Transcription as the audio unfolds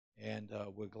And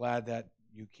we're glad that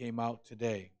you came out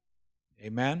today.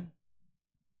 Amen.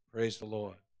 Praise the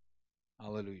Lord.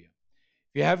 Hallelujah.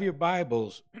 If you have your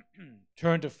Bibles,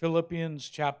 turn to Philippians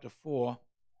chapter 4.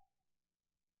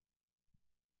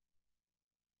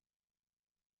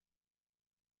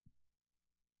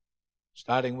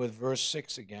 Starting with verse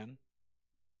 6 again.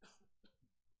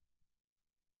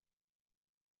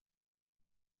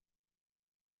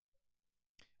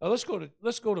 Let's go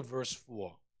to verse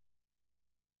 4.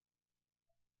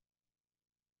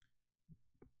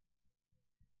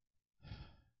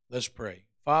 Let's pray.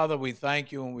 Father, we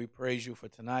thank you and we praise you for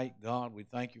tonight. God, we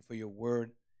thank you for your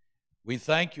word. We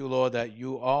thank you, Lord, that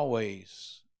you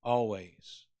always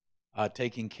are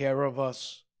taking care of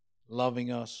us,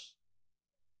 loving us,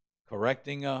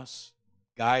 correcting us,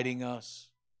 guiding us,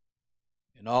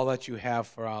 and all that you have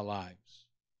for our lives.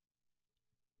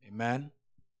 Amen.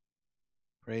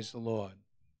 Praise the Lord.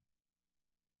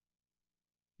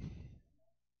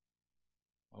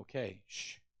 Okay.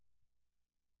 Shh.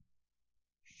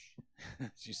 Shh.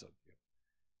 She's so cute.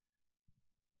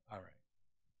 All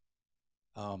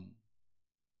right.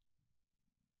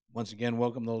 Once again,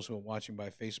 welcome those who are watching by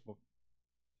Facebook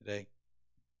today.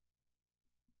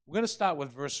 We're going to start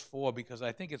with verse 4 because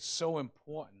I think it's so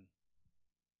important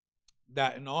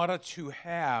that in order to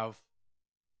have,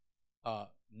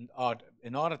 in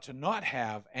order to not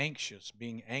have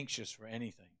being anxious for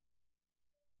anything,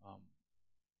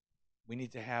 we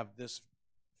need to have this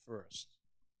first.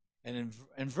 And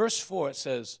in verse 4 it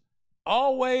says,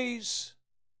 always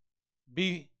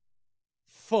be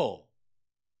full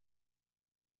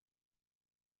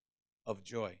of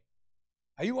joy.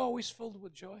 Are you always filled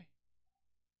with joy?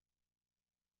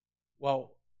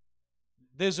 Well,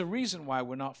 there's a reason why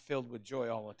we're not filled with joy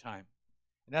all the time.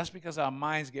 And that's because our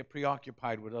minds get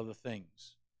preoccupied with other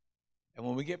things. And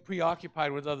when we get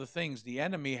preoccupied with other things, the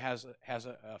enemy has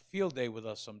a field day with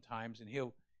us sometimes, and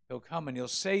he'll come and he'll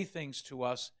say things to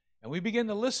us, and we begin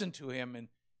to listen to him,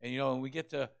 and we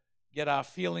get to get our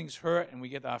feelings hurt, and we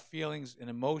get our feelings and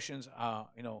emotions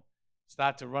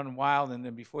start to run wild, and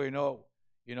then before you know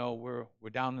it, we're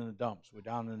down in the dumps, we're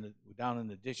down in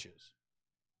the ditches.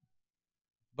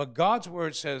 But God's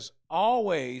word says,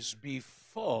 always be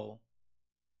full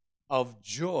of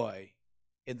joy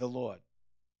in the Lord.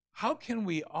 How can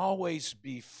we always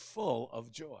be full of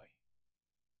joy?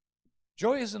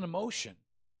 Joy is an emotion.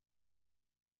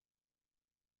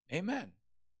 Amen.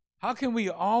 How can we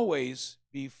always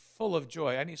be full of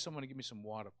joy? I need someone to give me some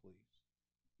water, please.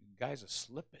 You guys are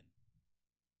slipping.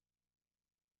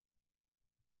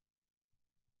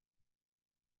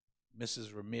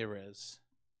 Mrs. Ramirez.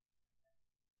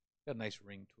 Got a nice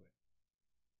ring to it.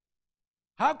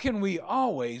 How can we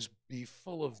always be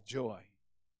full of joy?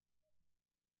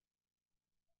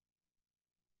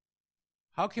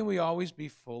 How can we always be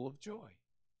full of joy?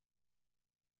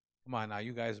 Come on now,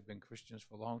 you guys have been Christians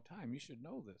for a long time. You should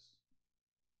know this.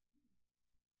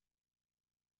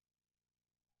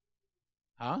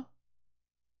 Huh?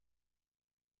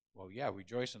 Well, yeah,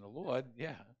 rejoice in the Lord.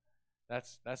 Yeah.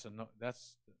 That's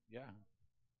yeah.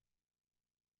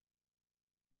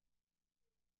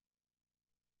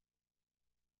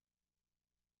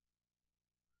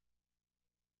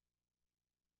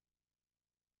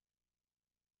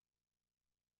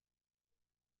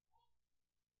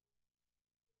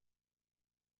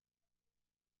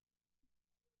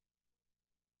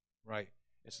 Right.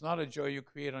 It's not a joy you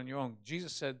create on your own.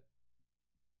 Jesus said,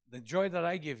 the joy that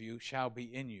I give you shall be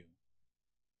in you.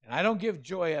 And I don't give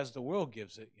joy as the world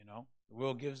gives it, The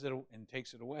world gives it and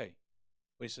takes it away.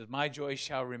 But he says, my joy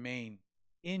shall remain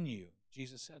in you.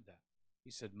 Jesus said that.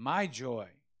 He said, my joy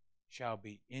shall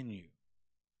be in you.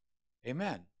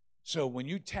 Amen. So when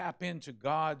you tap into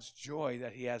God's joy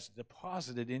that he has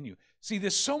deposited in you. See,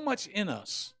 there's so much in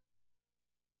us,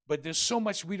 but there's so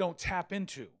much we don't tap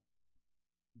into.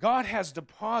 God has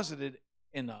deposited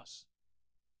in us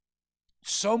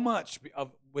so much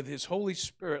with his Holy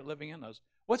Spirit living in us.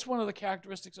 What's one of the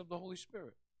characteristics of the Holy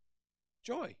Spirit?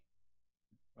 Joy,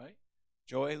 right?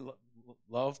 Joy,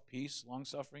 love, peace,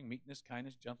 long-suffering, meekness,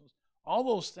 kindness, gentleness, all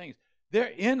those things.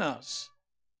 They're in us,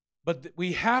 but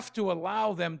we have to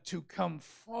allow them to come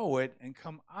forward and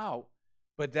come out,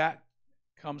 but that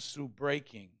comes through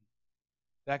breaking.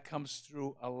 That comes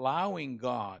through allowing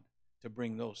God to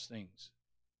bring those things.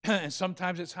 And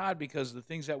sometimes it's hard because the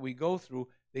things that we go through,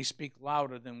 they speak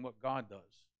louder than what God does.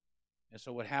 And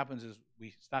so what happens is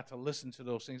we start to listen to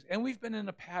those things. And we've been in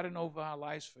a pattern over our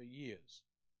lives for years.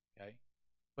 Okay?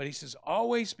 But he says,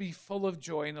 always be full of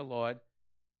joy in the Lord.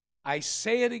 I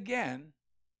say it again,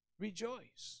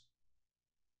 rejoice.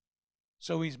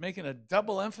 So he's making a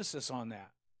double emphasis on that.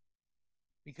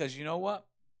 Because you know what?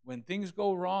 when things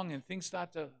go wrong and things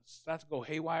start to go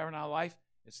haywire in our life,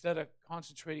 instead of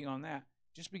concentrating on that,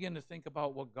 just begin to think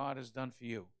about what God has done for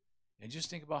you. And just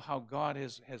think about how God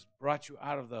has brought you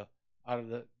out of the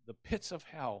pits of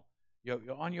hell. You're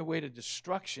on your way to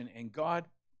destruction, and God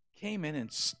came in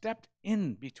and stepped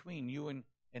in between you and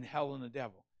hell and the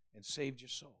devil and saved your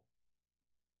soul.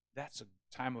 That's a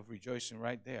time of rejoicing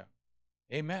right there.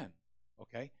 Amen.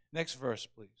 Okay? Next verse,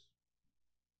 please.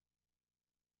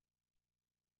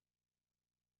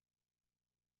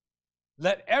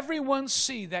 Let everyone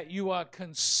see that you are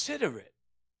considerate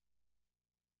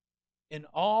in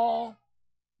all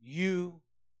you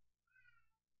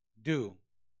do.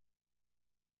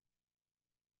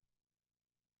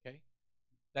 Okay?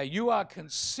 That you are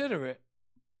considerate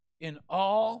in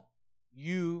all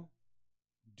you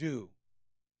do.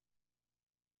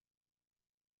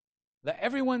 Let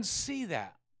everyone see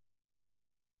that.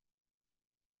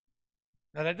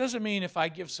 Now, that doesn't mean if I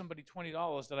give somebody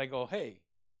 $20 that I go, hey,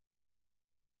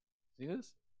 see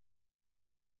this?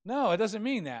 No, it doesn't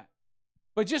mean that.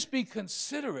 But just be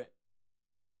considerate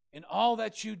in all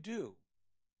that you do.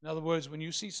 In other words, when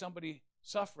you see somebody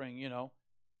suffering,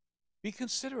 be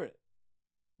considerate.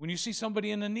 When you see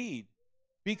somebody in a need,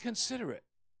 be considerate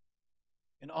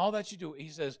in all that you do. He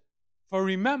says, for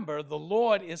remember, the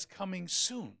Lord is coming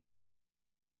soon.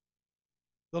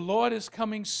 The Lord is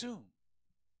coming soon.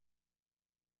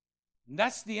 And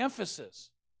that's the emphasis.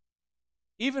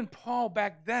 Even Paul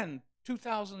back then,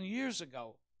 2,000 years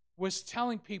ago, was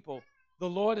telling people the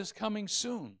Lord is coming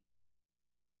soon.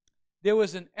 There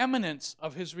was an imminence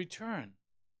of his return.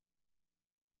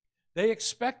 They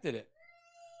expected it.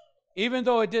 Even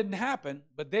though it didn't happen,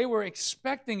 but they were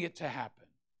expecting it to happen.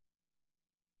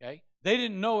 Okay? They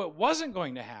didn't know it wasn't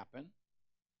going to happen.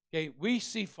 Okay? We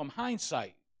see from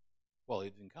hindsight, well,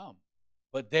 it didn't come.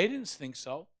 But they didn't think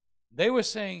so. They were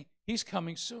saying, he's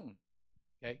coming soon.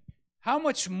 Okay? How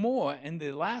much more in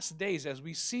the last days, as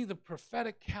we see the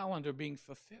prophetic calendar being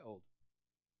fulfilled,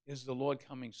 is the Lord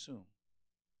coming soon?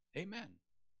 Amen.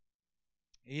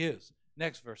 He is.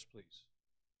 Next verse, please.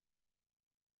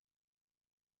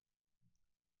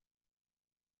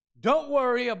 Don't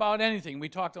worry about anything. We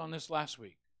talked on this last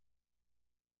week.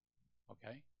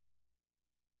 Okay?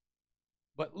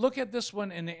 But look at this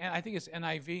one in the, I think it's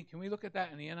NIV. Can we look at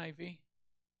that in the NIV?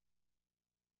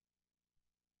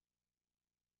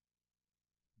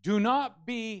 Do not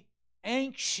be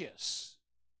anxious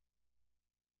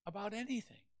about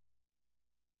anything.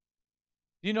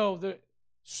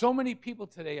 So many people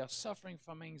today are suffering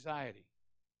from anxiety.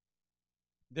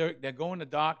 They're going to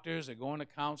doctors, they're going to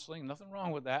counseling, nothing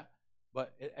wrong with that.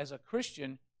 But as a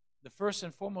Christian, the first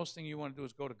and foremost thing you want to do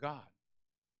is go to God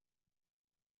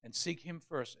and seek Him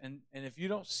first. And if you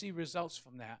don't see results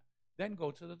from that, then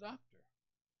go to the doctor.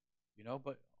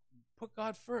 But put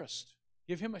God first.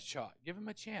 Give Him a shot. Give Him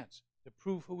a chance to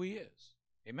prove who He is.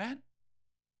 Amen?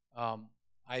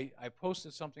 I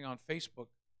posted something on Facebook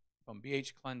from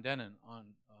B.H. Clendenin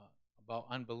about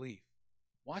unbelief.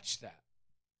 Watch that.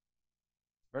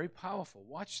 Very powerful.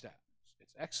 Watch that.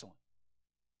 It's excellent.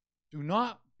 Do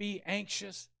not be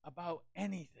anxious about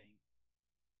anything.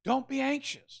 Don't be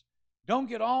anxious. Don't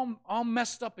get all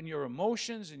messed up in your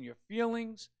emotions and your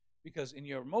feelings, because in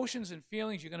your emotions and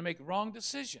feelings, you're going to make wrong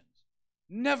decisions.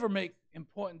 Never make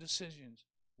important decisions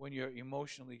when you're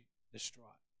emotionally distraught,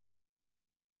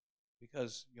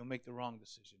 because you'll make the wrong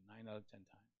decision 9 out of 10 times.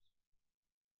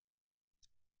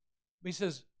 But he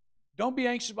says, don't be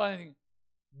anxious about anything,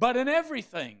 but in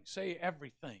everything, say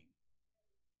everything.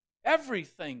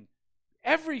 Everything.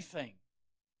 Everything.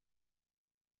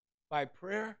 By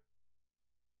prayer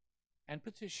and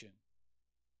petition.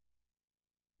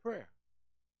 Prayer.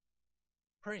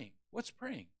 Praying. What's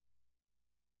praying?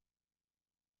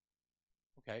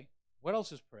 Okay. What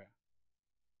else is prayer?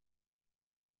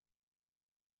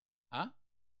 Huh?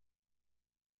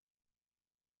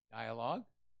 Dialogue?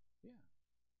 Yeah.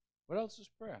 What else is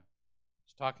prayer?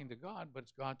 It's talking to God, but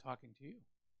it's God talking to you.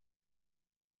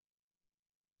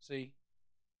 See,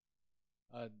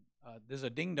 there's a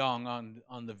ding-dong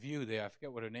on The View there. I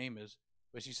forget what her name is.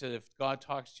 But she said if God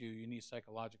talks to you, you need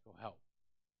psychological help.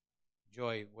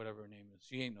 Joy, whatever her name is.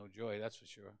 She ain't no joy, that's for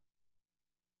sure.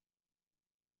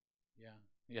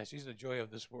 Yeah, she's the joy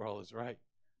of this world, is right.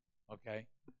 Okay?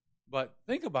 But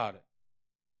think about it.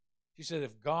 She said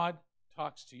if God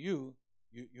talks to you,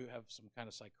 you have some kind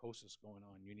of psychosis going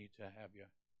on. You need to have your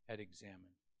head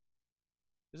examined.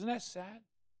 Isn't that sad?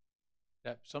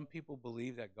 That some people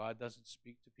believe that God doesn't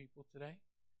speak to people today?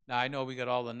 Now, I know we got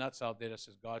all the nuts out there that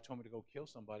says, God told me to go kill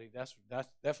somebody. That's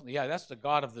definitely, that's the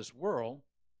God of this world,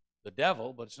 the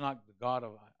devil, but it's not the God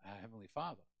of our Heavenly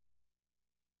Father.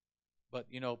 But,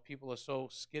 people are so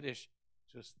skittish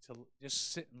to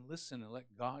just sit and listen and let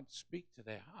God speak to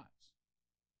their hearts.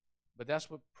 But that's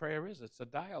what prayer is. It's a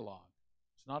dialogue.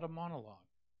 It's not a monologue.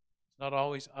 It's not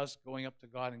always us going up to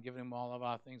God and giving him all of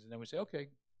our things, and then we say, okay,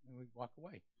 and we walk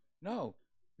away. No,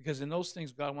 because in those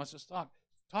things, God wants us to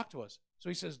talk to us. So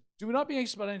he says, do not be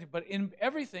anxious about anything, but in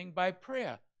everything by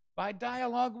prayer, by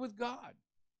dialogue with God,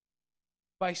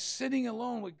 by sitting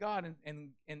alone with God, and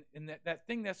that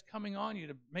thing that's coming on you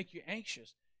to make you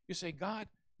anxious. You say, God,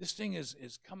 this thing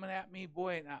is coming at me,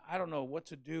 boy, and I don't know what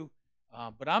to do,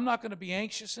 but I'm not going to be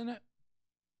anxious in it.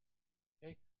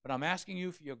 Okay? But I'm asking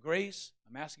you for your grace.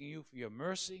 I'm asking you for your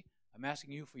mercy. I'm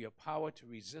asking you for your power to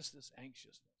resist this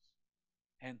anxiousness.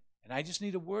 And I just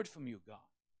need a word from you, God.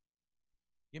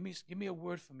 Give me a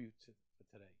word from you for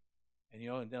today. And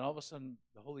and then all of a sudden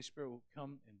the Holy Spirit will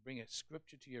come and bring a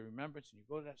scripture to your remembrance, and you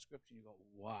go to that scripture and you go,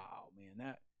 wow,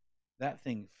 man, that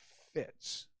thing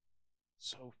fits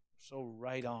so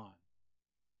right on.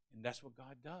 And that's what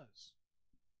God does.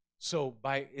 So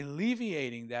by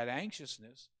alleviating that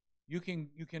anxiousness, you can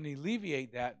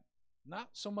alleviate that not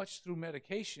so much through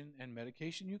medication, and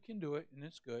medication you can do it and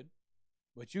it's good,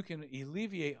 but you can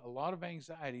alleviate a lot of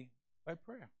anxiety by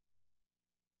prayer.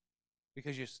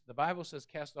 Because the Bible says,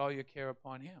 cast all your care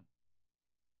upon him.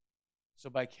 So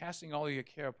by casting all your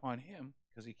care upon him,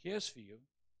 because he cares for you,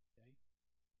 okay,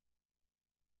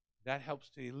 that helps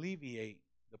to alleviate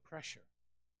the pressure.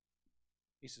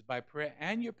 He says, by prayer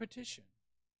and your petition.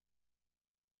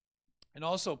 And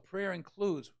also, prayer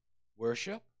includes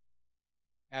worship,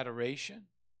 adoration,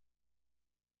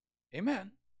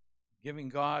 amen, giving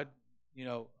God,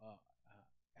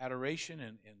 adoration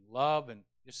and love, and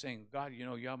just saying, God,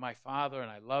 you're my Father,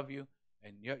 and I love you,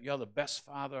 and you're the best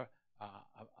Father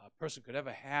a person could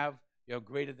ever have. You're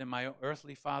greater than my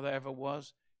earthly father ever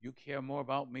was. You care more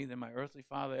about me than my earthly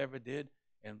father ever did.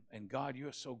 And God,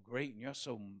 you're so great, and you're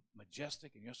so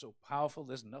majestic, and you're so powerful.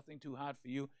 There's nothing too hard for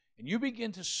you. And you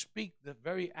begin to speak the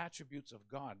very attributes of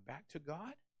God back to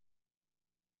God.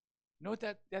 You know what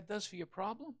that does for your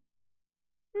problem?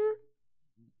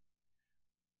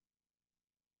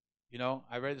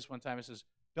 I read this one time. It says,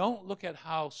 don't look at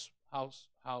how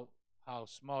small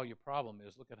your problem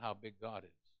is. Look at how big God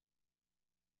is.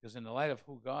 Because in the light of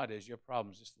who God is, your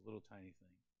problem is just a little tiny thing.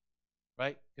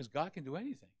 Right? Because God can do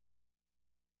anything.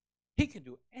 He can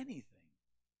do anything.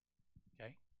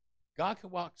 Okay? God can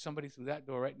walk somebody through that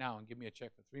door right now and give me a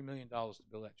check for $3 million to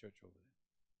build that church over there.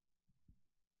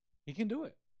 He can do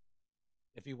it.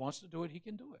 If he wants to do it, he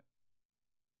can do it.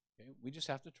 Okay? We just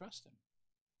have to trust him.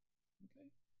 Okay?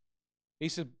 He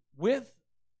said, with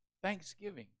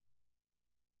thanksgiving.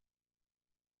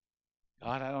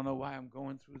 God, I don't know why I'm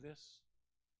going through this.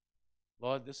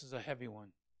 Lord, this is a heavy one.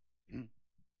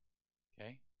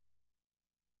 Okay?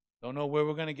 Don't know where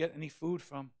we're going to get any food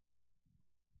from.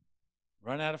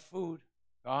 Run out of food.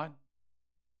 God.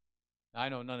 Now, I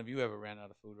know none of you ever ran out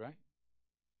of food, right?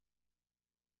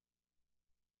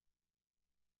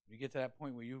 You get to that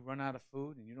point where you run out of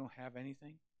food and you don't have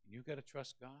anything, and you've got to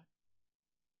trust God.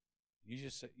 You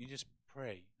just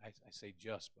pray. I say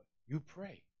just, but you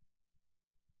pray.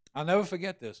 I'll never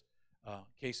forget this,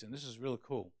 Casey, and this is really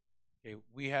cool. Okay,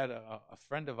 we had a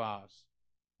friend of ours,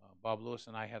 Bob Lewis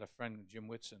and I had a friend, Jim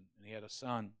Whitson, and he had a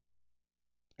son.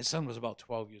 His son was about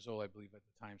 12 years old, I believe, at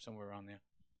the time, somewhere around there.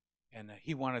 And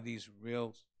he wanted these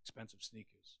real expensive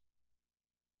sneakers.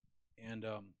 And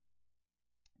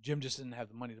Jim just didn't have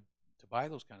the money to buy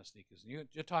those kind of sneakers. And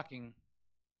you're talking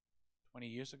 20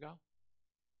 years ago,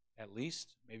 at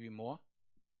least, maybe more.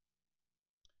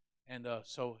 And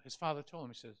so his father told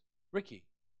him, he says, Ricky,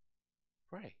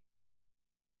 pray.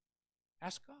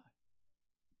 Ask God.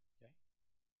 Okay.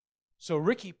 So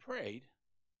Ricky prayed,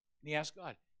 and he asked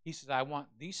God. He says, I want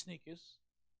these sneakers.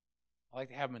 I like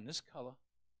to have them in this color.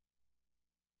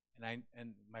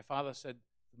 And my father said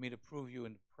for me to prove you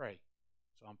and to pray.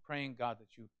 So I'm praying, God,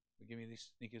 that you will give me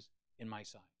these sneakers in my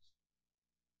size.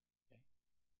 Okay.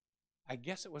 I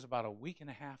guess it was about a week and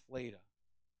a half later.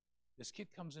 This kid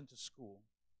comes into school.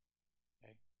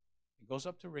 Okay. He goes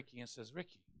up to Ricky and says,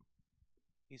 Ricky,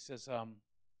 he says, I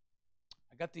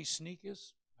got these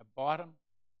sneakers. I bought them,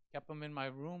 kept them in my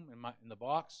room, in the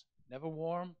box, never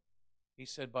wore them. He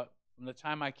said, but from the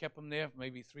time I kept them there,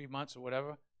 maybe 3 months or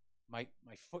whatever, my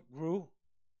foot grew,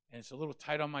 and it's a little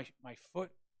tight on my foot.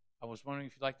 I was wondering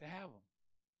if you'd like to have them.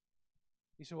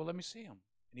 He said, well, let me see them.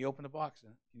 And he opened the box,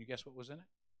 and can you guess what was in it?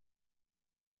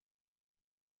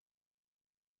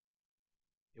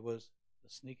 It was the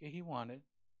sneaker he wanted,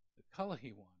 the color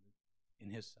he wanted,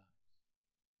 in his size.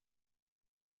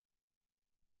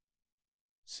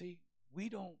 See, we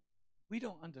don't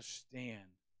understand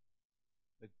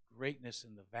the greatness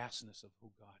and the vastness of who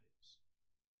God is.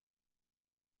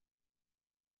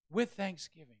 With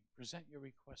thanksgiving, present your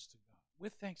requests to God.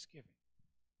 With thanksgiving.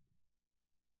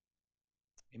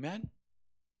 Amen?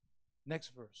 Next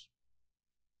verse.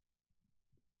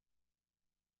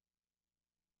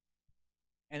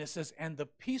 And it says, and the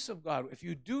peace of God. If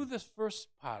you do this first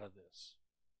part of this,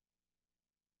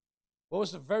 what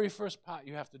was the very first part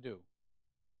you have to do?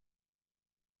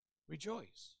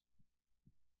 Rejoice.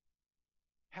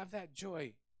 Have that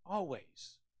joy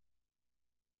always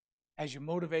as your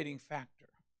motivating factor.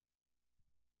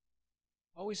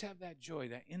 Always have that joy,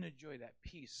 that inner joy, that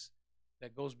peace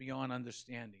that goes beyond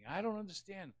understanding. I don't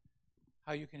understand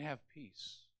how you can have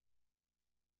peace.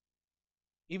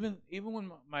 Even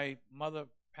when my mother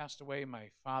passed away, my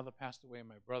father passed away, and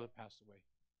my brother passed away,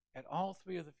 at all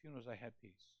three of the funerals I had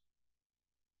peace.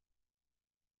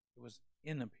 It was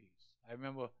inner peace. I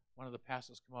remember one of the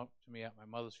pastors come up to me at my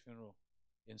mother's funeral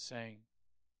and saying,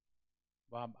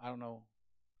 Bob, I don't know,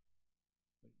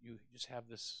 but you just have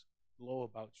this glow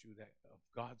about you that of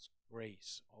God's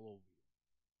grace all over you.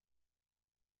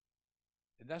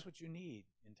 And that's what you need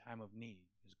in time of need,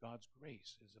 is God's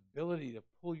grace, His ability to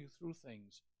pull you through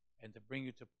things and to bring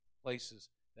you to places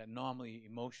that normally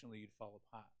emotionally you'd fall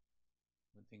apart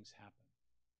when things happen.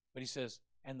 But he says,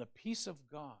 and the peace of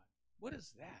God. What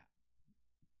is that?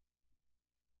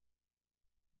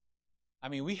 I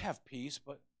mean, we have peace,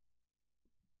 but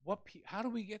how do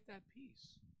we get that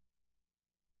peace?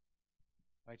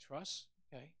 By trust?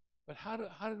 Okay. But how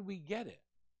did we get it?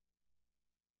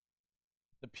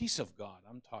 The peace of God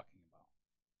I'm talking about.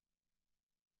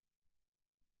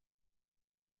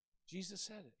 Jesus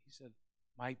said it. He said,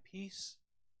 my peace,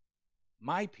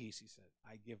 he said,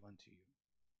 I give unto you.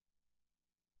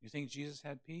 You think Jesus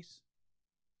had peace?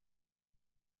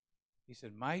 He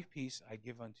said, my peace I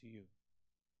give unto you.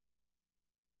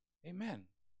 Amen.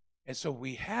 And so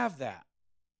we have that.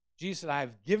 Jesus said, I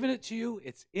have given it to you.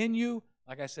 It's in you.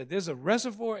 Like I said, there's a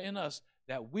reservoir in us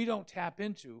that we don't tap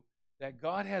into, that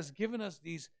God has given us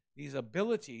these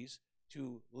abilities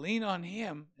to lean on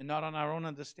Him and not on our own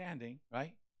understanding,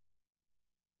 right?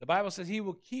 The Bible says He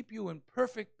will keep you in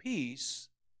perfect peace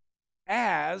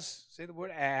as, say the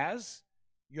word as,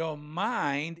 your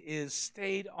mind is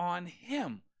stayed on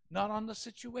Him, not on the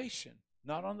situation,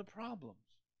 not on the problems.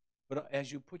 But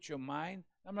as you put your mind,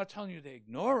 I'm not telling you to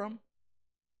ignore them.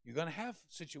 You're going to have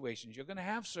situations. You're going to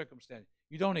have circumstances.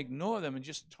 You don't ignore them and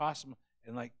just toss them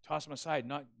aside,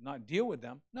 not deal with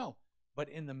them. No. But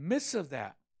in the midst of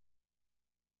that,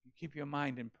 you keep your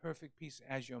mind in perfect peace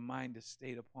as your mind is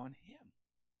stayed upon Him.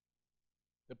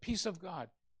 The peace of God,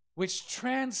 which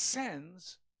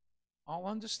transcends all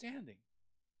understanding.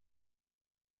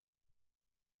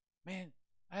 Man,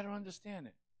 I don't understand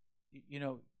it. You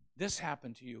know, this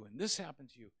happened to you, and this happened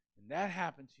to you, and that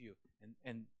happened to you,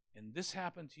 and this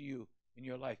happened to you in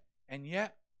your life. And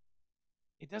yet,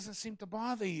 it doesn't seem to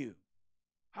bother you.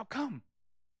 How come?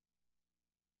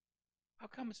 How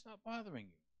come it's not bothering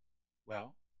you?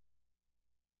 Well,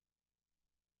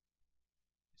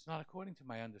 it's not according to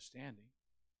my understanding.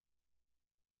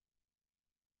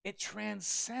 It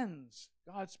transcends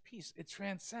God's peace. It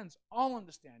transcends all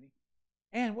understanding.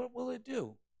 And what will it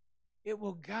do? It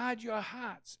will guard your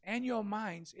hearts and your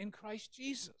minds in Christ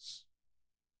Jesus.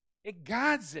 It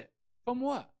guards it from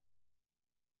what?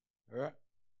 Hurt,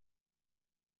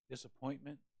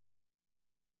 disappointment.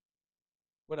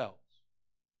 What else?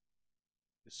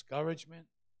 Discouragement,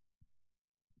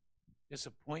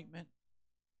 disappointment,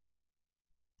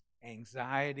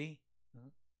 anxiety.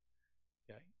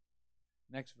 Okay.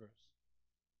 Next verse.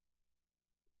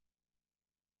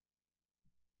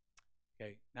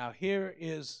 Okay, now here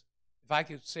is, if I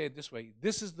could say it this way,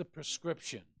 this is the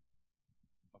prescription.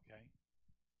 Okay?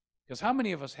 Because how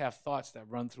many of us have thoughts that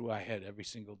run through our head every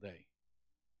single day?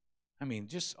 I mean,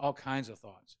 just all kinds of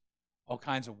thoughts, all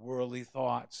kinds of worldly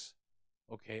thoughts,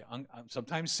 okay,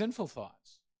 sometimes sinful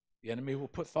thoughts. The enemy will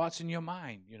put thoughts in your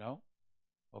mind, you know,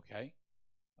 okay?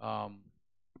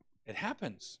 It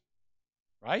happens,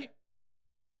 right?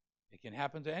 It can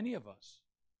happen to any of us.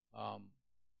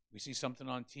 We see something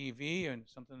on TV and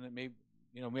something that may,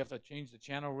 you know, we have to change the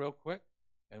channel real quick.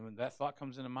 And when that thought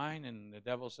comes into mind and the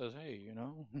devil says, hey, you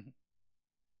know,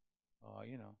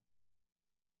 you know.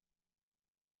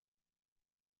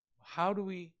 How do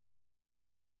we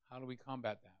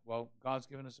combat that? Well, God's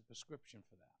given us a prescription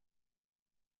for that.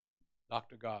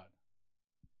 Dr. God,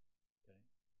 okay,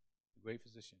 the great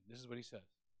physician. This is what he says.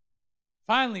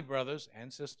 Finally, brothers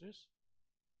and sisters,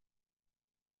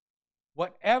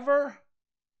 whatever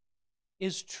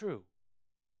is true.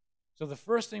 So the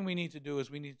first thing we need to do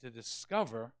is we need to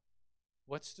discover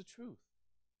what's the truth.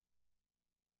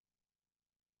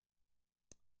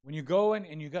 When you go in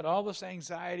and you got all this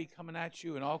anxiety coming at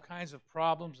you and all kinds of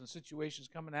problems and situations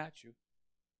coming at you,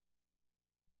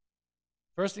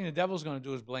 first thing the devil's going to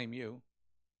do is blame you.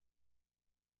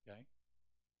 Okay?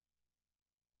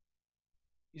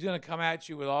 He's going to come at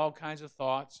you with all kinds of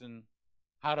thoughts and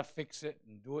how to fix it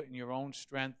and do it in your own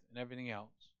strength and everything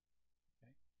else.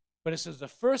 Okay? But it says the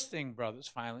first thing, brothers,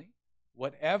 finally,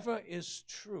 whatever is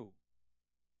true.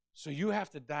 So you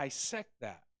have to dissect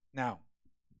that. Now,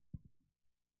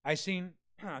 I'll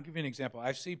give you an example.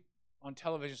 I see on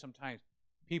television sometimes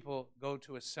people go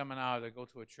to a seminar, they go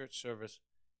to a church service,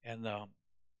 and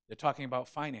they're talking about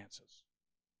finances.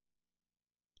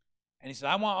 And he said,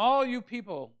 I want all you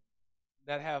people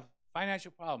that have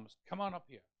financial problems, come on up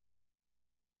here.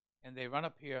 And they run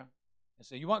up here and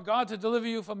say, you want God to deliver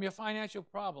you from your financial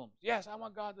problems? Yes, I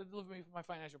want God to deliver me from my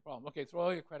financial problem. Okay, throw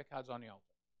all your credit cards on the altar.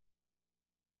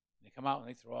 And they come out and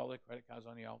they throw all their credit cards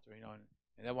on the altar,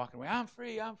 and they're walking away. I'm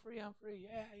free, I'm free, I'm free.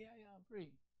 Yeah, I'm free.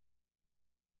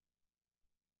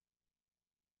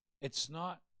 It's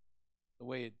not the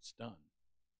way it's done.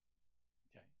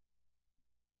 Okay.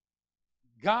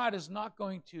 God is not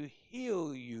going to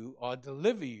heal you or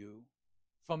deliver you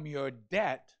from your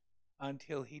debt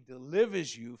until he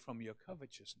delivers you from your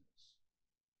covetousness.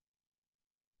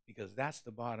 Because that's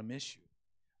the bottom issue.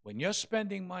 When you're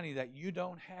spending money that you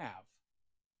don't have,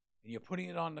 and you're putting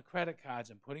it on the credit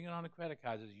cards and putting it on the credit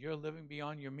cards, as you're living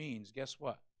beyond your means, guess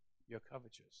what? You're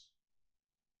covetous.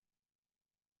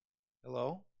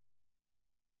 Hello?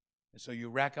 And so you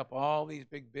rack up all these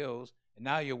big bills, and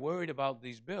now you're worried about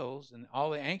these bills and all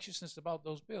the anxiousness about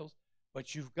those bills,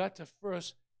 but you've got to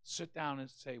first sit down and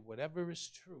say, whatever is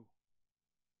true.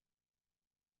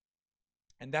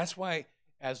 And that's why,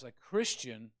 as a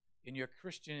Christian, in your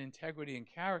Christian integrity and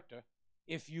character,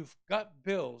 if you've got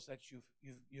bills that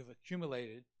you've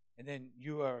accumulated, and then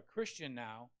you are a Christian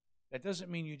now, that doesn't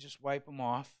mean you just wipe them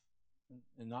off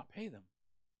and not pay them.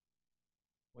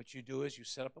 What you do is you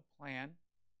set up a plan,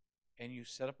 and you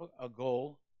set up a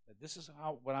goal that this is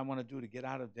what I want to do to get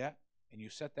out of debt, and you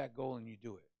set that goal and you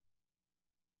do it.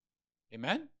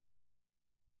 Amen?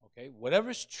 Okay,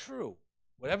 whatever's true,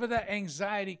 whatever that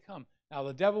anxiety comes. Now,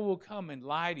 the devil will come and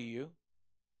lie to you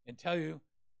and tell you,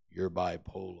 you're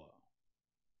bipolar.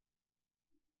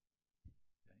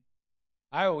 Okay.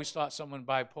 I always thought someone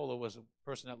bipolar was a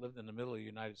person that lived in the middle of the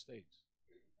United States.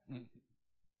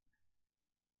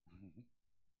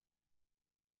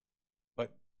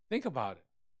 But think about it.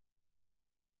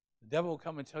 The devil will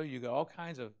come and tell you got all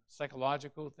kinds of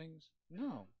psychological things.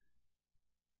 No.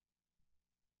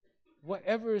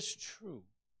 Whatever is true.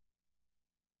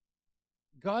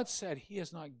 God said he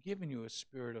has not given you a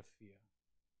spirit of fear,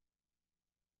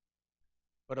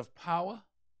 but of power,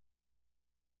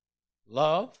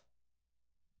 love,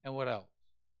 and what else?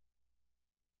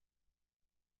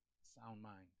 Sound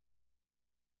mind.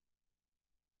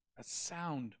 A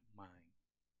sound mind.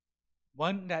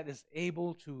 One that is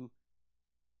able to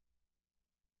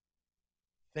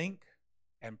think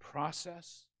and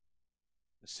process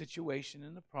the situation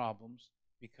and the problems,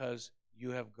 because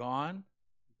you have gone,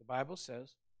 the Bible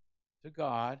says, to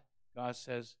God. God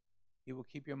says he will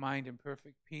keep your mind in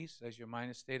perfect peace as your mind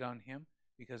is stayed on him,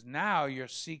 because now you're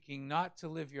seeking not to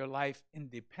live your life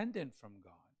independent from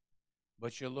God,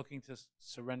 but you're looking to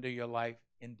surrender your life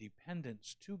in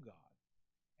dependence to God.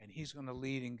 And he's going to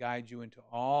lead and guide you into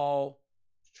all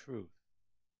truth.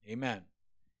 Amen.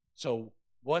 So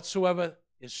whatsoever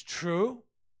is true,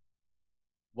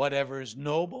 whatever is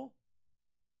noble,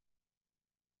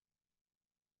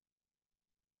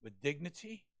 with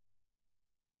dignity,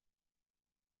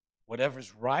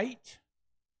 whatever's right,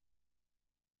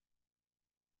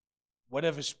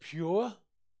 whatever's pure. And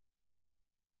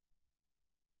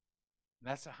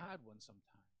that's a hard one sometimes,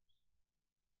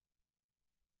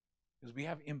 because we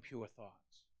have impure thoughts.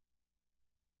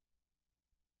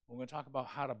 We're going to talk about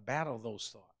how to battle those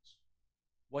thoughts.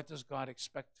 What does God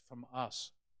expect from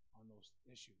us on those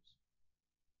issues?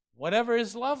 Whatever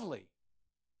is lovely,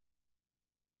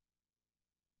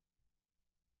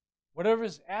 whatever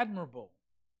is admirable.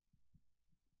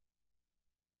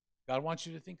 God wants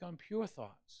you to think on pure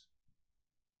thoughts.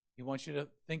 He wants you to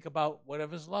think about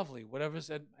whatever's lovely,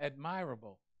 whatever's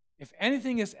admirable. If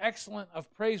anything is excellent or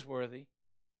praiseworthy,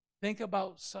 think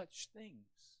about such things.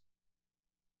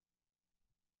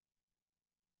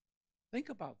 Think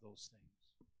about those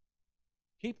things.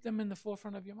 Keep them in the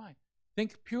forefront of your mind.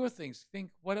 Think pure things. Think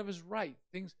whatever's right,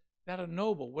 things that are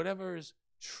noble, whatever is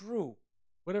true,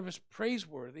 whatever is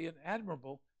praiseworthy and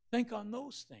admirable. Think on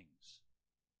those things.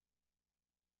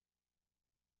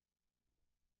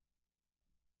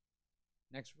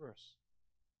 Next verse.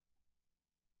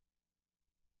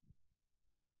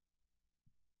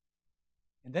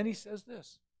 And then he says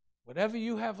this, whatever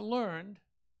you have learned,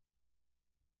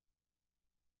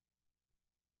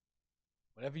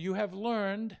 how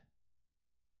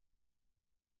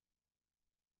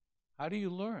do you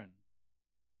learn?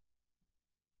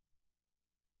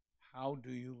 How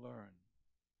do you learn?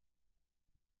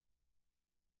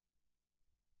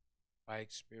 By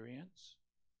experience.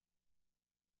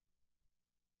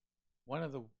 One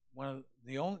of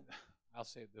the only, I'll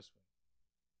say it this way.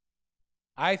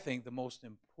 I think the most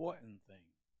important thing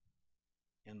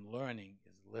in learning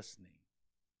is listening.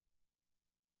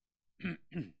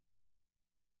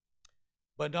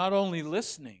 But not only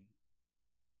listening,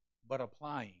 but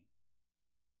applying.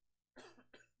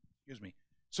 Excuse me.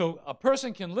 So a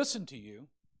person can listen to you.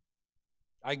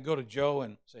 I can go to Joe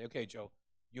and say, okay, Joe,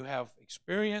 you have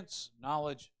experience,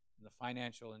 knowledge in the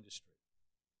financial industry.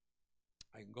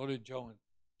 I can go to Joe and,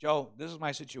 Joe, this is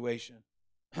my situation.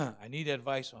 I need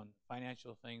advice on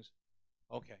financial things.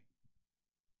 Okay.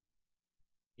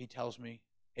 He tells me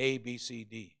A, B, C,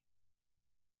 D.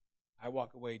 I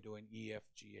walk away doing E, F,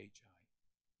 G, H, I.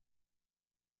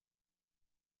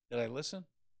 Did I listen?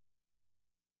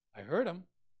 I heard him.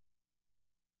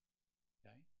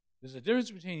 Okay. There's a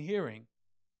difference between hearing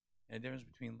and a difference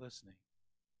between listening.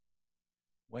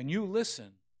 When you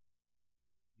listen,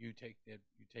 you take it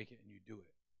and you do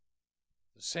it.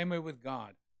 The same way with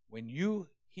God. When you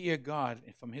hear God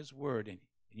from His Word and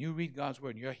you read God's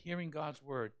Word and you're hearing God's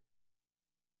Word,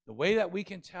 the way that we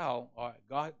can tell, or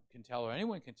God can tell, or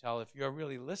anyone can tell if you're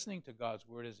really listening to God's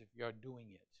Word is if you're doing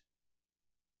it.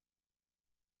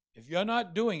 If you're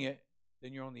not doing it,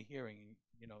 then you're only hearing.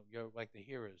 You're like the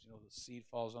hearers. The seed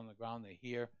falls on the ground, they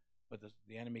hear, but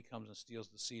the enemy comes and steals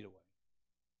the seed away.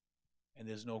 And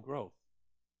there's no growth.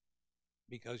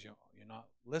 Because you're not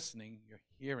listening, you're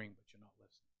hearing, but you're not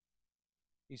listening.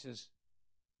 He says,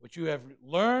 what you have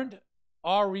learned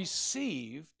or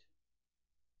received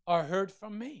or heard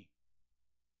from me.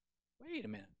 Wait a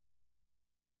minute.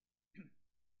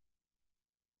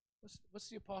 What's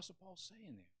the Apostle Paul saying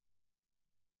there?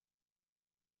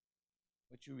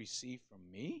 What you received from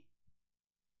me?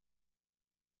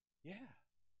 Yeah.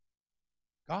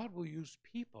 God will use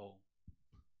people.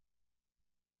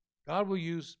 God will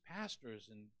use pastors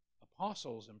and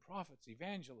apostles and prophets,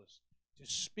 evangelists, to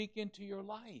speak into your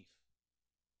life.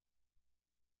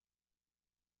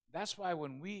 That's why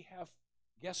when we have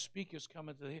guest speakers come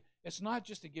into it's not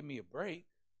just to give me a break.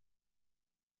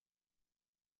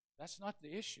 That's not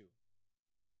the issue.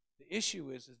 The issue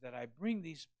is that I bring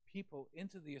these people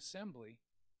into the assembly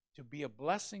to be a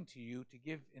blessing to you, to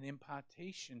give an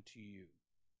impartation to you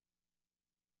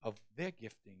of their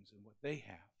giftings and what they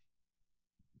have,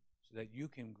 so that you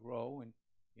can grow and,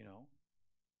 and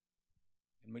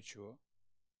mature.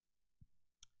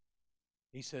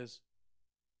 He says,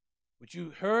 what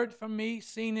you heard from me,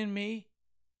 seen in me,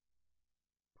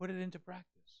 put it into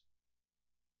practice.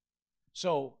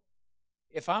 So,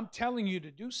 if I'm telling you to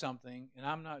do something and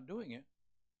I'm not doing it,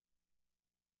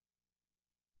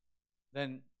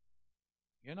 then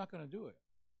you're not going to do it.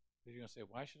 Because you're going to say,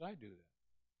 why should I do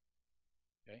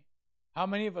that? Okay? How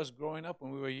many of us growing up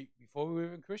before we were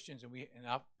even Christians and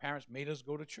our parents made us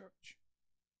go to church,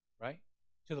 right?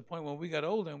 To the point when we got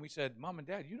older and we said, Mom and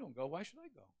Dad, you don't go, why should I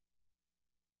go?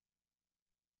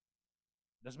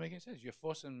 Doesn't make any sense. You're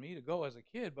forcing me to go as a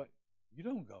kid, but you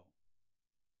don't go.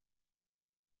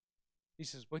 He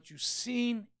says, what you've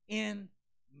seen in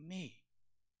me.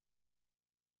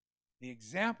 The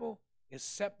example is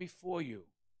set before you.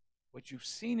 What you've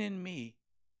seen in me,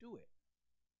 do it.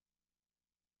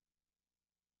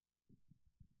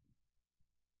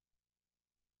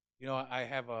 I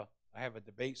have a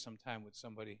debate sometime with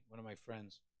somebody, one of my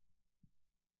friends,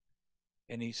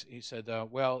 and he said,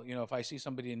 well, if I see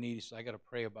somebody in need, he said, I got to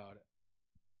pray about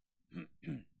it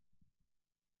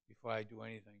before I do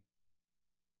anything.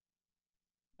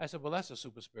 I said, well, that's a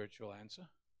super spiritual answer.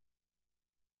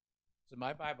 So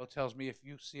my Bible tells me if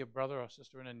you see a brother or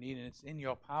sister in a need and it's in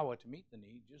your power to meet the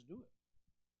need, just do it.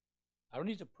 I don't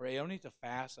need to pray. I don't need to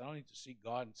fast. I don't need to seek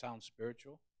God and sound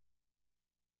spiritual.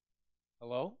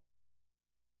 Hello?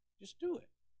 Just do it.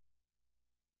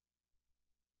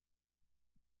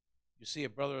 You see a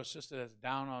brother or sister that's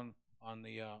down on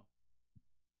the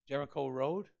Jericho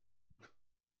Road,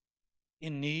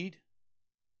 in need,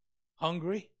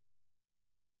 hungry,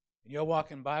 and you're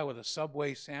walking by with a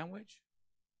Subway sandwich,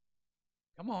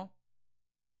 come on.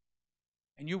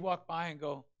 And you walk by and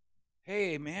go,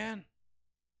 hey, man,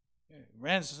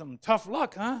 ran into some tough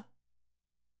luck, huh?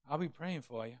 I'll be praying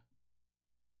for you.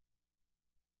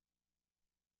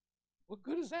 What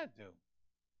good does that do?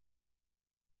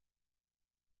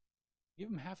 Give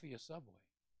him half of your Subway.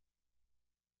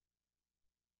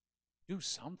 Do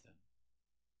something.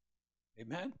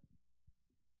 Amen?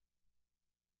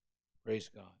 Praise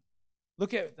God.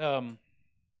 Look at, I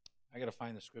got to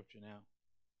find the scripture now.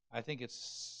 I think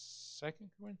it's 2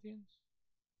 Corinthians.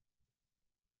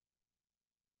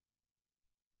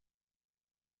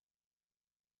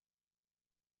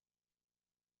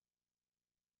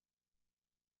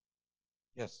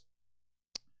 Yes.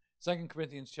 2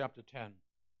 Corinthians chapter 10.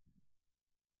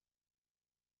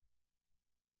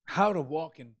 How to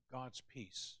walk in God's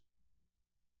peace.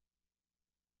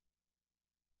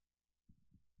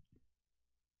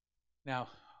 Now,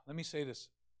 let me say this.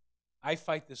 I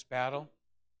fight this battle.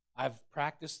 I've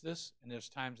practiced this, and there's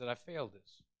times that I failed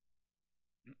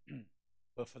this.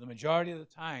 But for the majority of the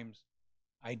times,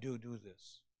 I do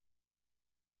this.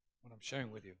 What I'm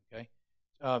sharing with you, okay?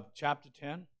 Chapter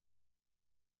 10.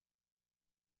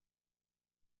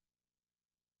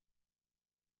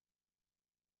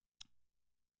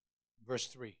 Verse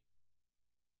 3.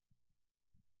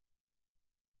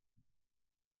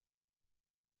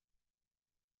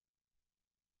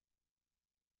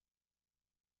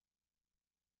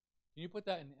 Can you put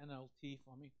that in NLT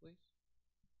for me, please?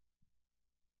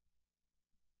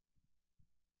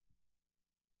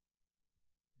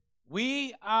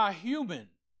 We are human.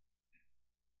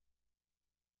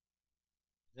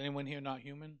 Is anyone here not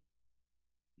human?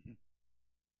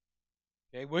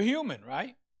 Okay, we're human,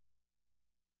 right?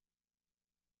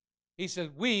 He says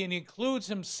we, and he includes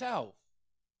himself.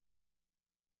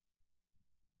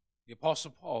 The Apostle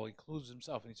Paul includes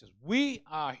himself, and he says, we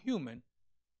are human,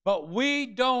 but we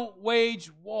don't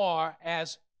wage war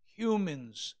as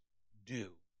humans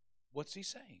do. What's he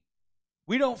saying?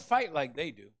 We don't fight like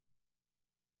they do.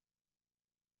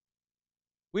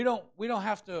 We don't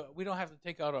have to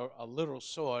take out a literal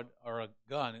sword or a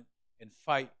gun and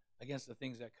fight against the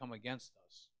things that come against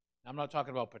us. I'm not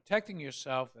talking about protecting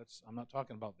yourself. I'm not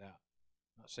talking about that.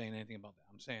 I'm not saying anything about that.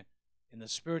 I'm saying in the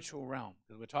spiritual realm,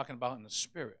 because we're talking about in the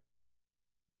spirit.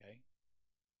 Okay?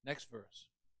 Next verse.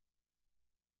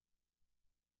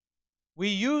 We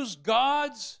use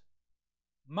God's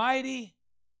mighty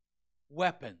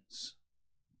weapons.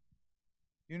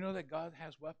 You know that God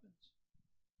has weapons?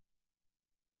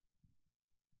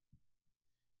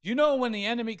 Do you know when the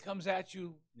enemy comes at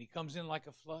you and he comes in like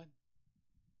a flood?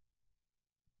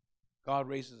 God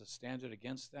raises a standard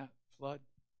against that flood.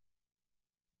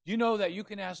 Do you know that you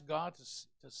can ask God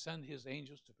to send his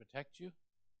angels to protect you?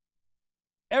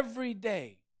 Every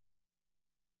day,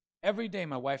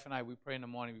 my wife and I, we pray in the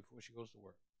morning before she goes to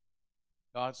work.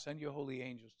 God, send your holy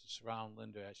angels to surround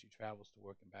Linda as she travels to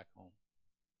work and back home.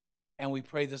 And we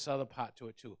pray this other part to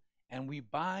it too. And we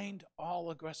bind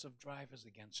all aggressive drivers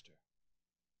against her.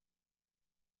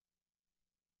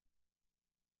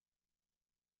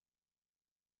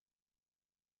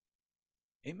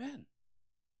 Amen.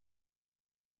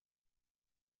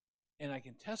 And I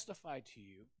can testify to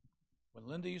you, when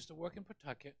Linda used to work in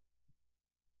Pawtucket,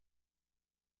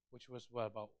 which was,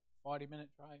 about a 40-minute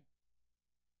drive?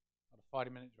 About a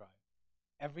 40-minute drive.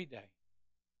 Every day,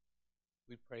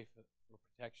 we pray for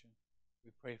protection.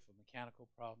 We pray for mechanical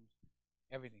problems,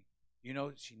 everything. You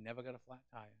know, she never got a flat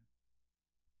tire.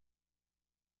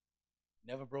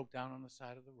 Never broke down on the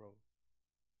side of the road.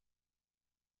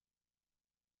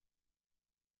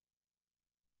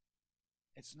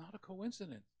 It's not a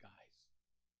coincidence, guys.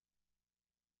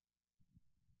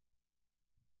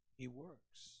 He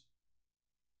works.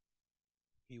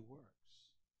 He works.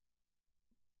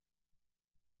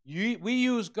 We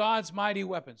use God's mighty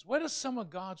weapons. What are some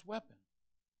of God's weapons?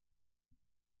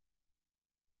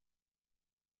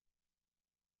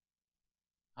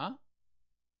 Huh?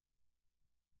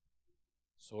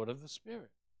 Sword of the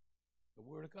Spirit. The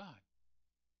Word of God.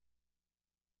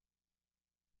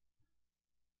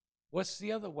 What's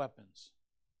the other weapons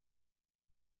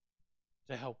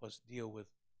to help us deal with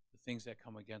the things that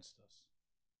come against us?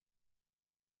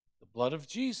 The blood of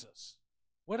Jesus.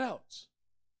 What else?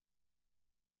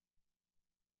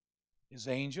 His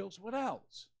angels. What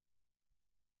else?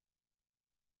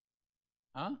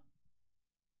 Huh?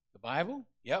 The Bible?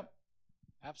 Yep.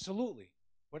 Absolutely.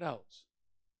 What else?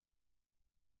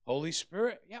 Holy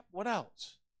Spirit? Yep. What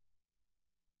else?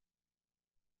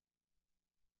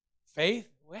 Faith?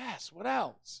 Yes. What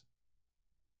else?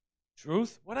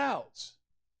 Truth? What else?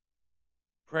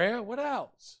 Prayer? What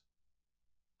else?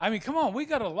 I mean, come on. We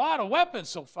got a lot of weapons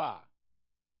so far.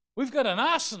 We've got an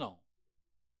arsenal.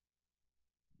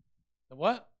 The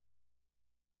what?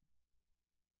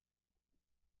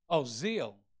 Oh,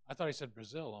 zeal. I thought he said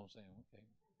Brazil. I'm saying,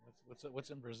 okay. What's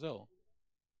in Brazil?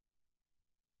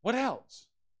 What else?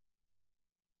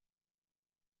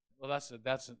 Well, that's a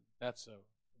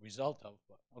result of,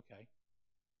 but okay.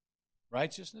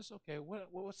 Righteousness? Okay.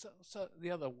 What's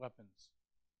the other weapons?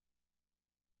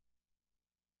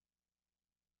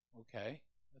 Okay.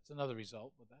 That's another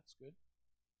result, but that's good.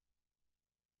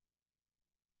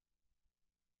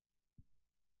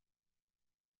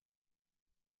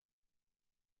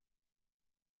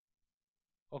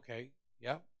 Okay.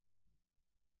 Yeah.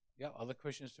 Yeah. Other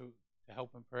Christians to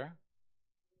help in prayer?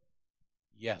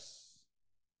 Yes.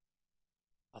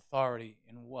 Authority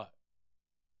in what?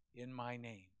 In my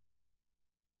name.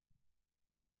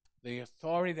 The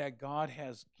authority that God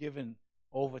has given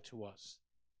over to us.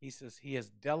 He says he has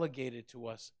delegated to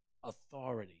us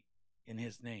authority in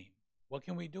his name. What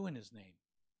can we do in his name?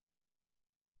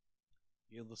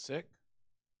 Heal the sick,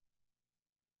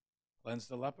 cleanse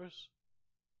the lepers,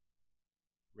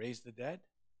 raise the dead.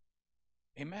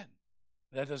 Amen.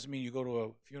 That doesn't mean you go to a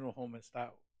funeral home and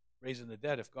start raising the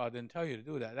dead if God didn't tell you to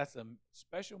do that. That's a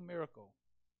special miracle.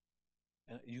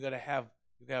 And you got to have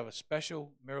a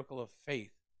special miracle of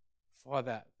faith for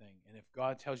that thing. And if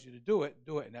God tells you to do it,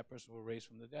 and that person will raise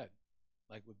from the dead,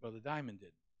 like what Brother Diamond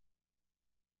did.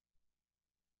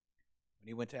 When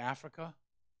he went to Africa,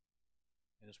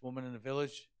 and this woman in the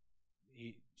village,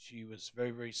 she was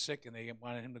very, very sick, and they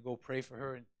wanted him to go pray for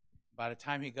her. And by the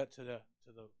time he got to the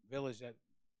village that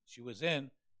she was in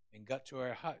and got to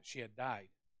her hut, she had died.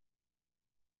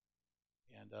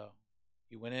 And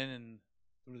he went in, and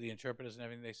through the interpreters and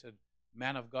everything, they said,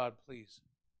 "Man of God, please,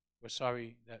 we're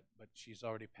sorry but she's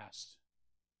already passed.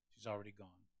 She's already gone."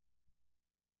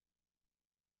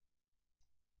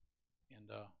 And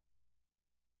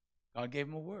God gave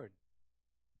him a word.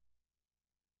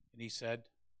 And he said,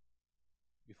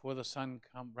 "Before the sun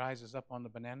rises up on the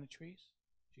banana trees,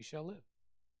 she shall live."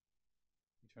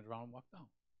 He turned around and walked out.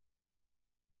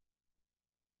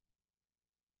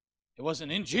 It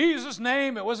wasn't in Jesus'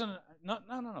 name. It wasn't, no.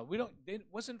 It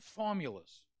wasn't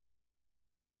formulas.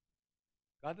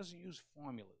 God doesn't use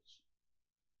formulas.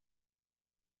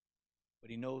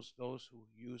 But he knows those who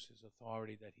use his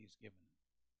authority that he's given him.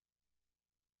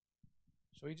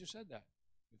 So he just said that.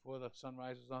 Before the sun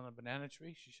rises on the banana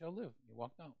tree, she shall live. He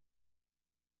walked out.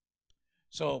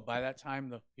 So by that time,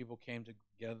 the people came to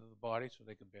gather the body so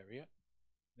they could bury it.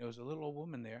 There was a little old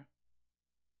woman there.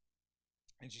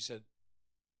 And she said,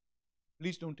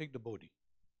 "Please don't take the body.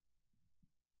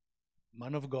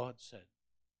 Man of God said,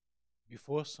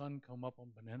 before sun come up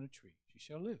on banana tree, she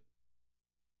shall live.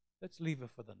 Let's leave her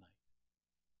for the night."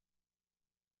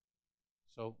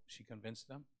 So she convinced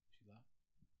them. She left.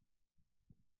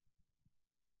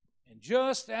 And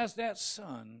just as that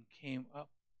sun came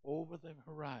up over the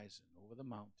horizon, over the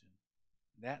mountain,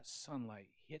 that sunlight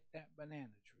hit that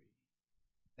banana tree,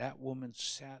 that woman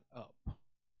sat up.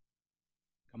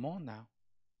 Come on now.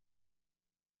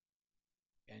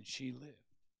 And she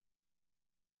lived.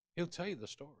 He'll tell you the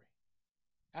story.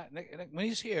 When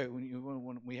he's here,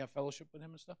 when we have fellowship with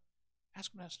him and stuff,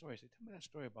 ask him that story. Say, "Tell me that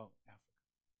story about Africa,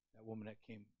 that woman that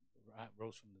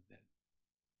rose from the dead."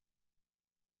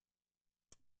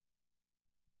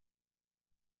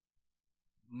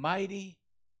 Mighty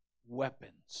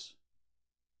weapons.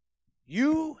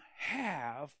 You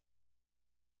have,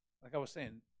 like I was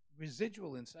saying,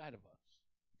 residual inside of us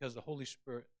because the Holy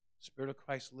Spirit, Spirit of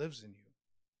Christ lives in you.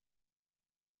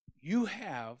 You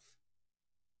have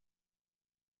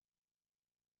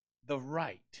the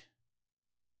right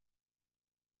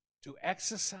to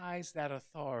exercise that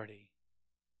authority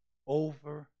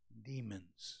over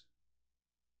demons.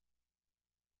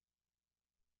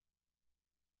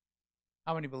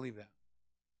 How many believe that?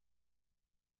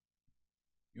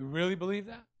 You really believe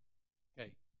that?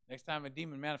 Okay. Next time a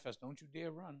demon manifests, don't you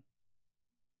dare run.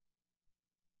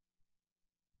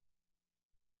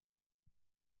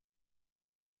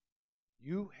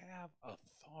 You have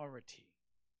authority.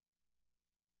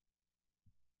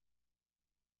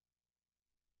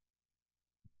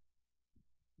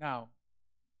 Now,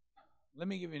 let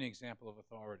me give you an example of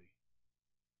authority.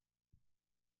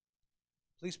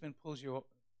 Policeman pulls you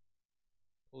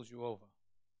over.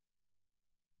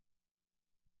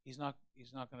 He's not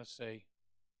going to say,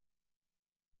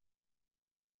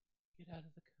 "Get out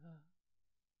of the car.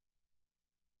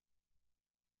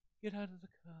 Get out of the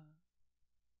car.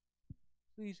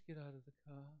 Please get out of the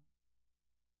car.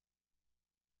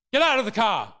 Get out of the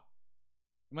car."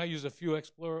 You might use a few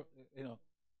expletives.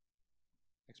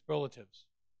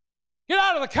 Get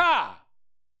out of the car.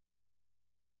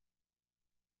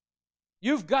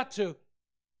 You've got to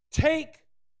take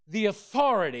the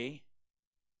authority.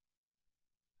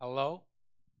 Hello?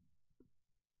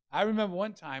 I remember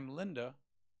one time, Linda,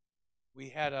 we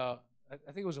had I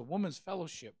think it was a women's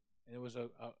fellowship, and it was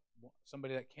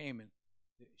somebody that came, and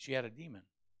she had a demon.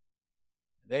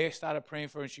 And They started praying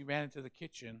for her, and she ran into the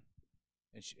kitchen.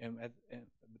 And at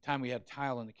the time we had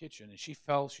tile in the kitchen, and she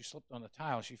fell. She slipped on the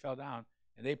tile. She fell down,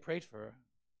 and they prayed for her,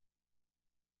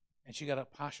 and she got a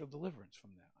partial deliverance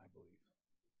from that, I believe.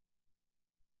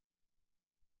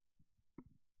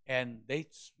 And they,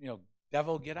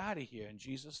 devil, get out of here in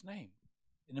Jesus' name.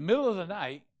 In the middle of the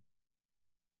night,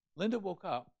 Linda woke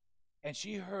up, and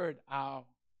she heard our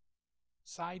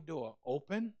side door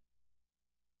open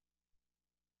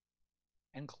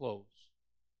and close.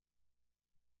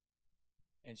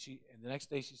 And the next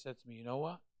day she said to me, "You know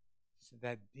what?" She said,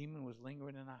 "That demon was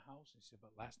lingering in our house." She said,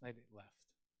 "But last night it left.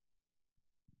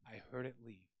 I heard it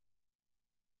leave."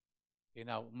 Okay,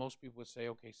 now most people would say,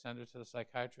 "Okay, send her to the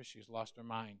psychiatrist. She's lost her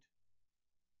mind."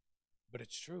 But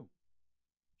it's true.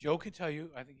 Joe can tell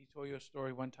you, I think he told you a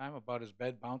story one time about his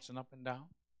bed bouncing up and down.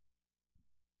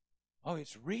 Oh,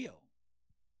 it's real.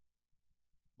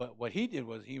 But what he did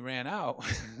was he ran out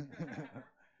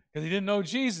because he didn't know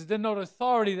Jesus, didn't know the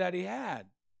authority that he had.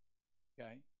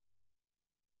 Okay?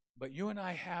 But you and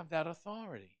I have that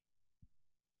authority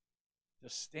to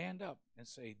stand up and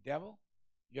say, "Devil,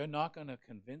 you're not going to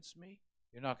convince me.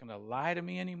 You're not going to lie to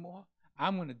me anymore.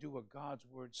 I'm going to do what God's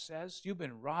word says. You've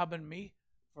been robbing me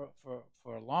for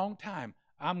a long time.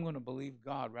 I'm going to believe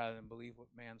God rather than believe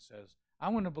what man says.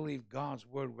 I'm going to believe God's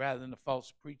word rather than the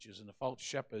false preachers and the false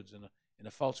shepherds and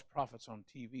the false prophets on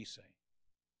TV say.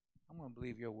 I'm going to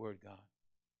believe your word, God.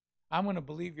 I'm going to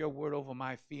believe your word over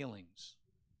my feelings.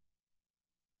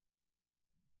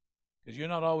 Because you're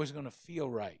not always going to feel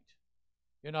right.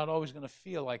 You're not always going to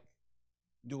feel like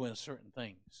doing certain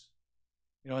things.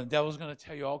 The devil's going to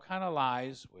tell you all kind of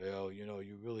lies. Well,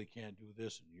 you really can't do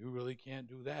this and you really can't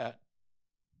do that.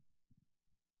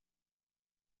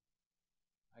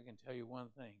 I can tell you one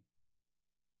thing.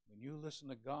 When you listen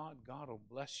to God, God will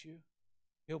bless you.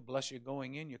 He'll bless you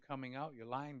going in, you're coming out, you're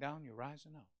lying down, you're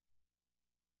rising up.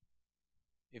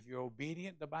 If you're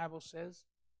obedient, the Bible says,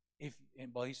 he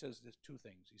says there's two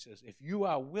things. He says, if you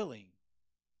are willing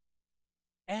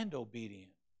and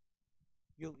obedient,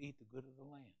 you'll eat the good of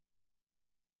the land.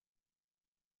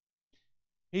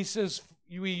 He says,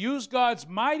 we use God's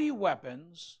mighty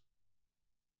weapons,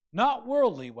 not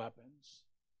worldly weapons,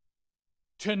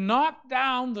 to knock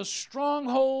down the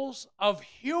strongholds of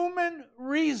human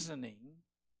reasoning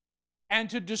and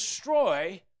to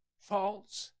destroy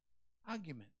false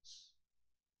arguments.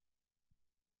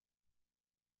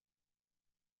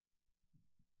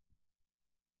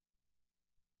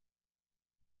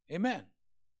 Amen.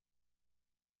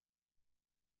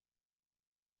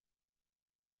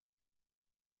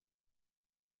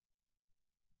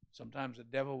 Sometimes the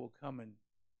devil will come and,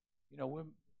 we're,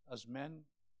 as men,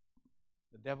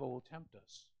 the devil will tempt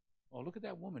us. Oh, look at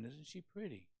that woman. Isn't she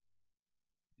pretty?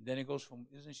 And then it goes from,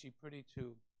 isn't she pretty,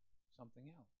 to something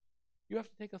else. You have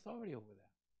to take authority over that.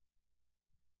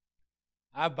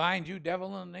 I bind you,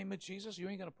 devil, in the name of Jesus. You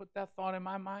ain't going to put that thought in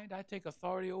my mind. I take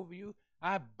authority over you.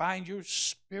 I bind your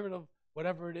spirit of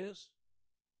whatever it is.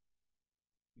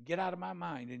 Get out of my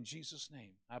mind in Jesus'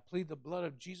 name. I plead the blood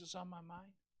of Jesus on my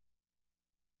mind.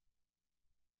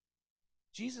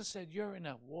 Jesus said you're in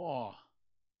a war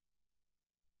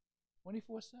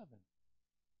 24/7.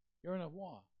 You're in a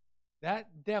war.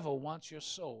 That devil wants your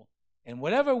soul. And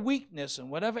whatever weakness and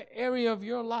whatever area of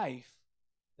your life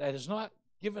that is not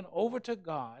given over to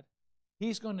God,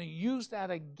 he's going to use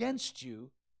that against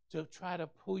you to try to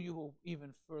pull you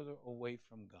even further away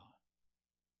from God.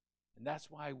 And that's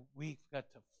why we've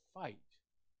got to fight.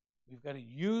 We've got to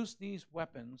use these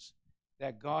weapons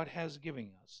that God has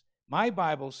given us. My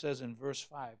Bible says in verse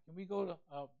 5. Can we go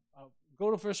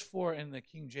to verse 4 in the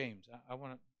King James? I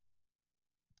want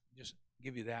to just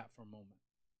give you that for a moment.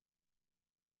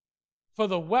 For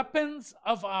the weapons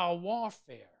of our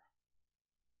warfare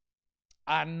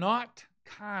are not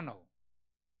carnal,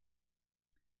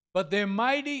 but they're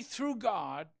mighty through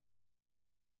God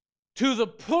to the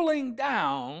pulling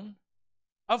down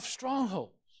of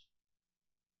strongholds.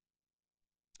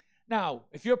 Now,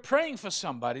 if you're praying for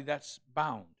somebody that's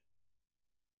bound,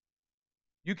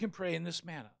 you can pray in this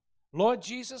manner. Lord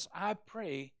Jesus, I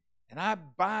pray and I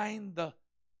bind the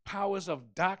powers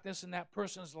of darkness in that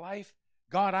person's life.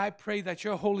 God, I pray that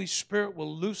your Holy Spirit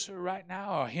will loose her right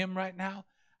now or him right now.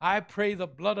 I pray the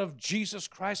blood of Jesus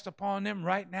Christ upon them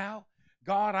right now.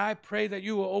 God, I pray that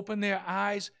you will open their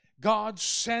eyes. God,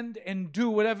 send and do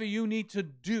whatever you need to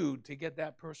do to get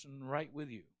that person right with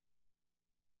you.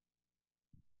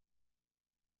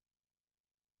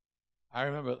 I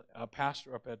remember a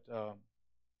pastor up at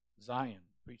Zion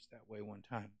preached that way one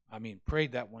time.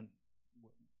 Prayed that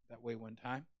way one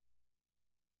time.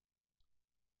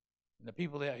 And the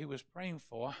people that he was praying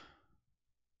for,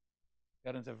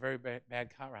 got into a very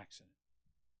bad car accident.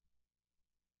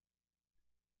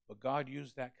 But God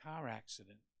used that car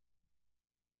accident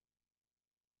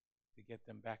to get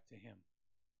them back to Him.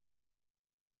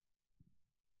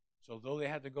 So though they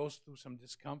had to go through some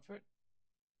discomfort,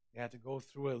 they had to go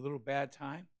through a little bad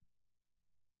time,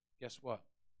 guess what?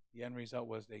 The end result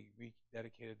was they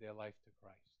rededicated their life to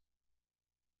Christ.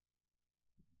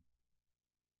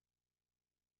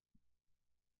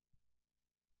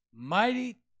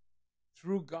 Mighty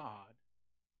through God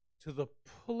to the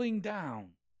pulling down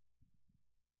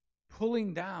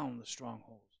the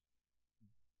strongholds.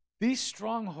 These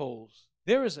strongholds,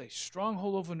 there is a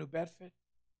stronghold over New Bedford.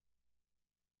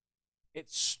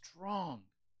 It's strong.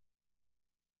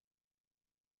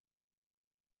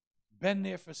 Been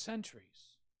there for centuries.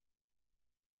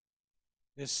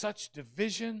 There's such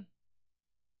division.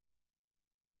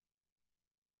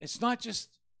 It's not just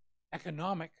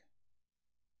economic.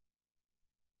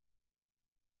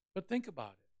 But think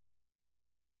about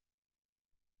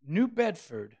it. New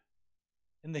Bedford,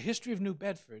 in the history of New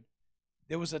Bedford,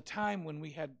 there was a time when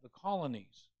we had the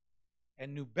colonies,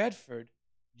 and New Bedford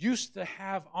used to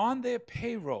have on their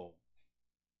payroll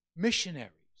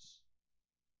missionaries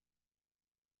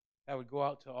that would go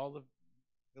out to all the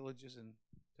villages and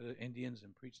to the Indians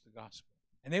and preach the gospel.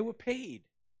 And they were paid.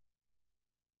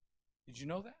 Did you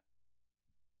know that?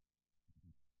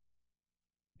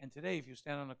 And today, if you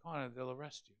stand on the corner, they'll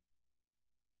arrest you.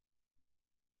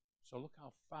 So look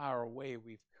how far away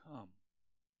we've come.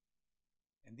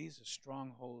 And these are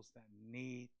strongholds that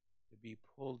need to be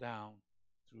pulled down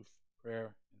through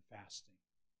prayer and fasting.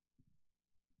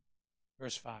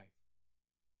 Verse 5.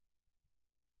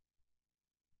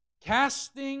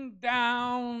 Casting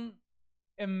down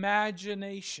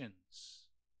imaginations.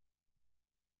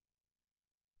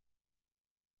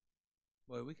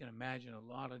 Boy, we can imagine a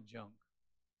lot of junk,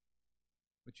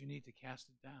 but you need to cast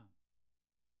it down.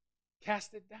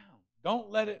 Cast it down. Don't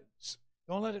let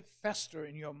it fester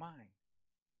in your mind.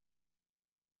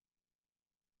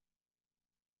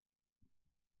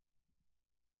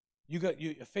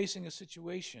 You're facing a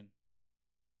situation,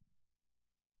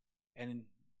 and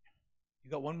you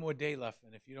got one more day left,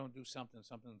 and if you don't do something,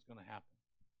 something's going to happen.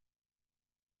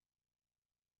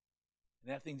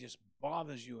 And that thing just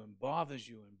bothers you and bothers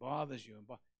you and bothers you.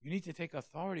 You need to take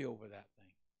authority over that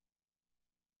thing.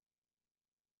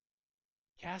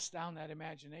 Cast down that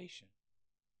imagination.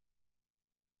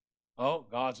 Oh,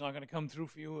 God's not going to come through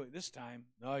for you this time.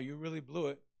 No, you really blew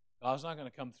it. God's not going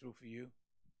to come through for you.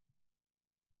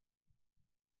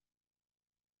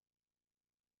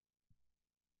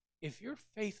 If you're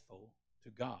faithful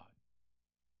to God,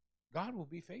 God will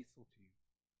be faithful to you.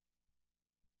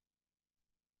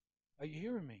 Are you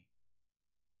hearing me?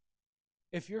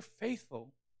 If you're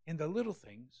faithful in the little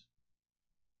things,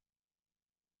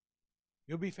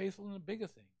 you'll be faithful in the bigger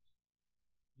things.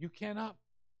 You cannot.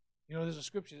 You know, there's a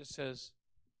scripture that says,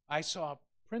 I saw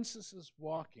princesses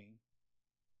walking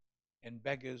and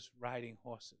beggars riding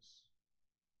horses.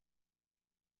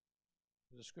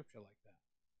 There's a scripture like that.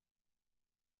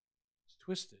 It's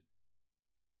twisted.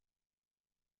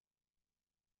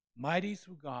 Mighty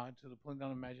through God to the pulling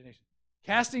down of imagination.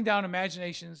 Casting down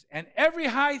imaginations and every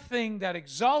high thing that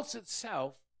exalts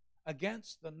itself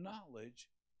against the knowledge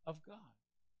of God.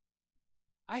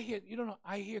 I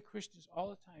hear Christians all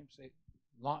the time say,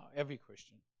 every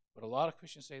Christian, but a lot of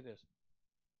Christians say this: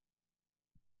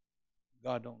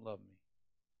 God don't love me.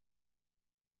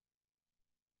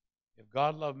 If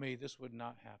God loved me, this would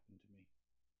not happen to me.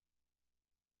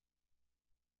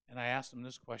 And I asked them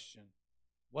this question: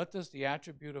 what does the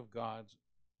attribute of God's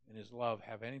and His love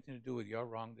have anything to do with your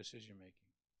wrong decision making?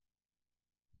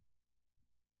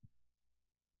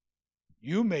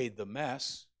 You made the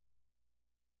mess.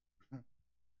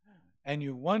 And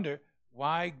you wonder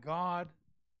why God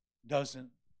doesn't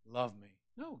love me.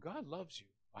 No, God loves you.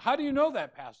 How do you know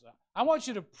that, Pastor? I want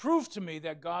you to prove to me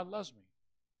that God loves me.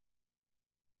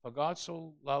 For God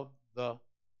so loved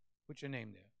put your name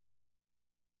there,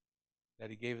 that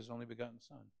He gave His only begotten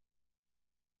Son.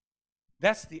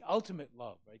 That's the ultimate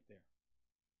love right there.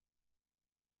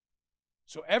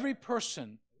 So every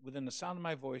person within the sound of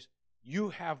my voice, you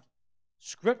have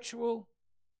scriptural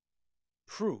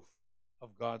proof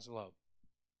of God's love.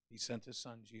 He sent His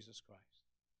Son, Jesus Christ,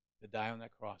 to die on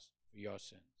that cross for your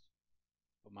sins,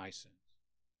 for my sins.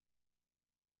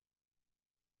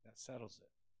 That settles it.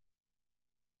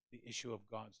 The issue of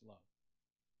God's love.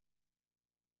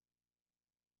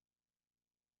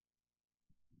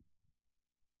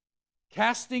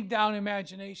 Casting down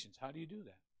imaginations. How do you do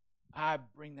that? I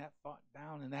bring that thought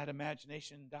down and that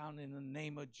imagination down in the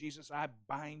name of Jesus. I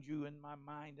bind you in my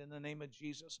mind in the name of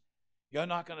Jesus. You're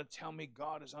not going to tell me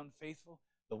God is unfaithful.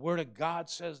 The Word of God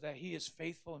says that He is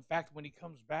faithful. In fact, when He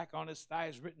comes back, on His thigh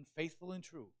is written faithful and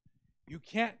true. You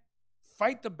can't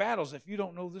fight the battles if you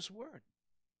don't know this Word.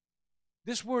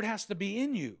 This Word has to be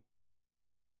in you.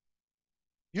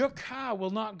 Your car will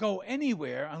not go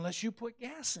anywhere unless you put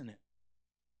gas in it.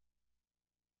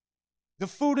 The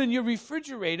food in your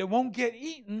refrigerator won't get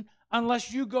eaten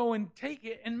unless you go and take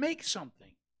it and make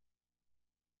something.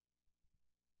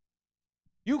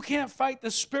 You can't fight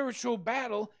the spiritual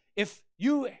battle if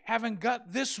you haven't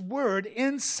got this Word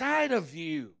inside of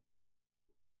you.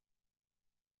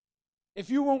 If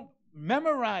you won't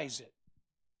memorize it,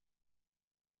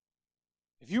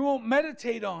 if you won't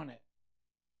meditate on it,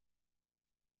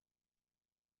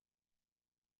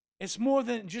 it's more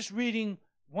than just reading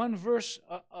one verse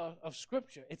of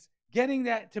Scripture. It's getting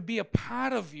that to be a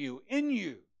part of you, in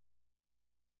you.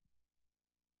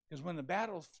 Because when the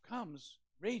battle comes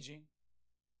raging,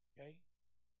 okay,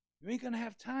 you ain't going to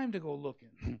have time to go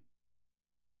looking.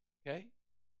 Okay?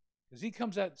 Because he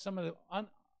comes at some of the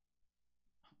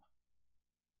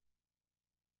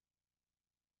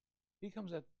he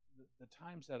comes at the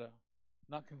times that are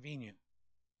not convenient.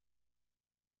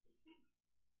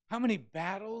 How many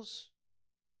battles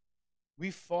we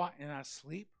fought in our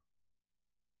sleep?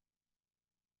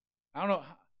 I don't know.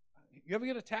 You ever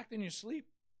get attacked in your sleep?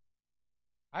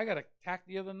 I got attacked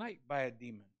the other night by a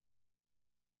demon.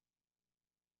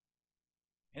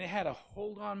 And it had a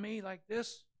hold on me like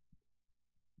this.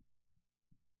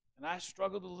 And I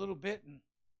struggled a little bit.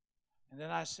 And then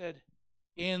I said,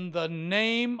 in the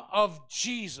name of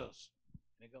Jesus.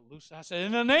 And it got looser. I said,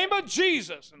 in the name of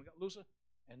Jesus. And it got looser.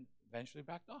 And eventually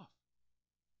backed off.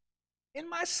 In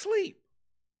my sleep.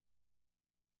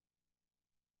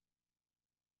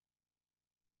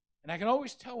 And I can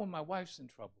always tell when my wife's in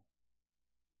trouble.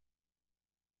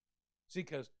 See,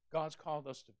 because God's called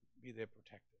us to be their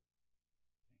protector.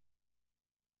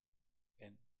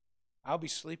 And I'll be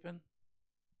sleeping.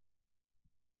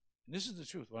 And this is the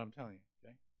truth, what I'm telling you,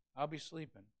 okay? I'll be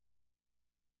sleeping.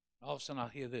 All of a sudden, I'll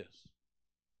hear this.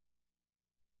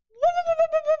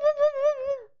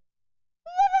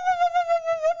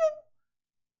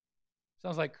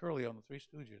 Sounds like Curly on the Three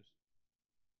Stooges.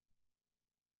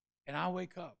 And I'll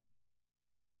wake up.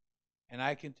 And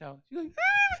I can tell. She's like,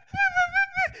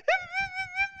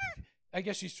 I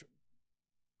guess she's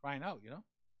crying out, you know?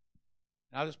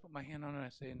 And I'll just put my hand on her and I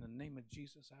say, in the name of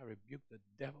Jesus, I rebuke the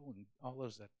devil and all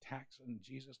those attacks in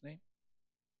Jesus' name.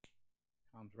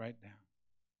 Calms right down.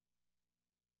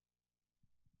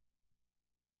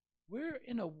 We're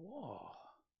in a war,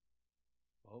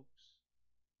 folks.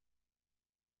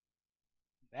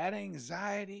 That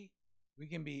anxiety, we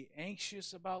can be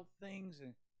anxious about things.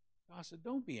 And God said,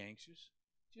 don't be anxious.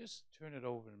 Just turn it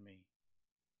over to me.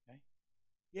 Okay?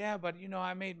 Yeah, but you know,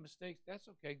 I made mistakes. That's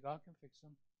okay. God can fix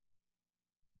them.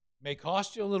 May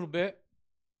cost you a little bit.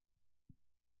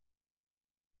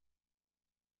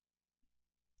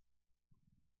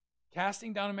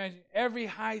 Casting down imagination, every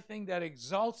high thing that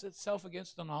exalts itself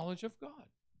against the knowledge of God.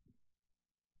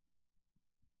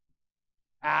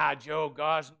 Joe,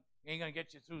 God ain't going to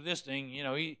get you through this thing. You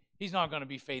know, he's not going to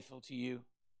be faithful to you.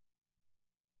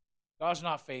 God's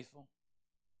not faithful.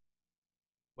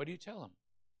 What do you tell him?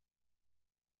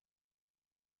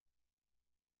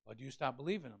 Or do you stop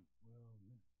believing him? Well,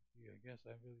 I guess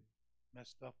I really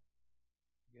messed up.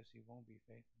 I guess he won't be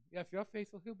faithful. Yeah, if you're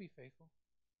faithful, he'll be faithful.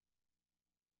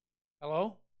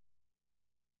 Hello?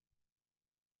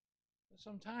 But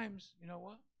sometimes, you know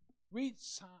what? Read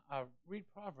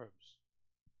Proverbs.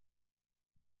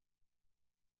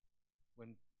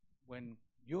 When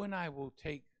you and I will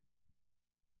take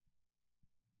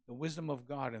the wisdom of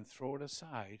God and throw it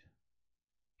aside,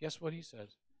 guess what he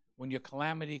says? When your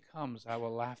calamity comes, I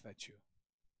will laugh at you.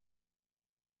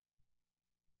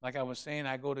 Like I was saying,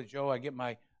 I go to Joe, I get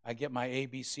my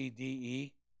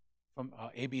ABCDE from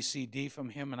ABCD from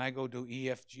him, and I go do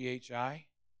EFGHI.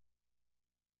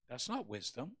 That's not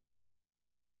wisdom.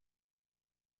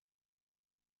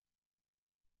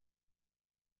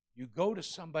 You go to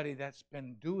somebody that's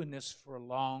been doing this for a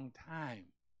long time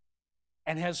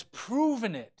and has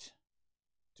proven it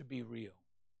to be real.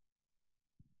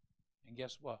 And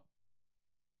guess what?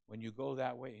 When you go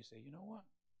that way, you say, you know what?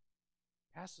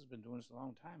 Pastor's been doing this a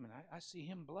long time, and I see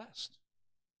him blessed.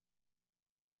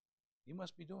 He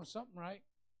must be doing something right.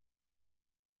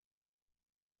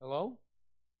 Hello?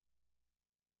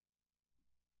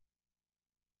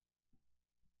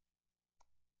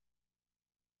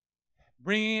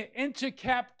 Bringing into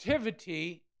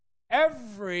captivity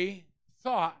every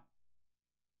thought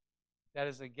that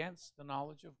is against the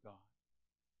knowledge of God.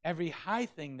 Every high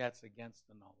thing that's against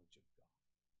the knowledge of God.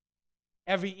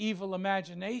 every evil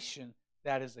imagination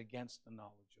that is against the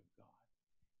knowledge of God.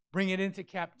 Bring it into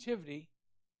captivity,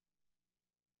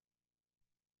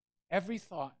 every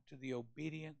thought to the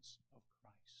obedience of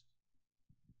Christ.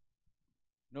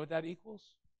 You know what that equals?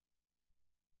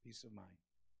 Peace of mind.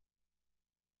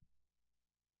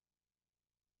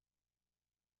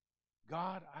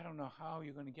 God, I don't know how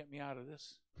you're going to get me out of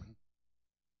this.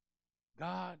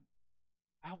 God,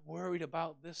 I'm worried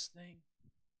about this thing.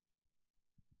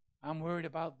 I'm worried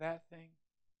about that thing.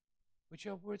 But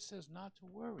your word says not to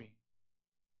worry.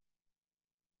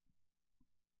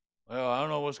 Well, I don't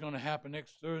know what's going to happen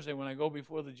next Thursday when I go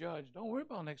before the judge. Don't worry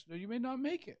about next Thursday. You may not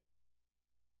make it.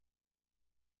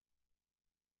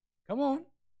 Come on.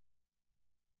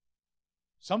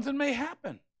 Something may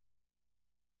happen.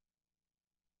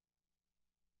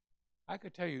 I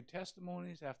could tell you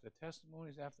testimonies after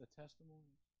testimonies after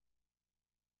testimonies.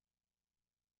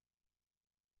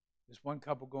 This one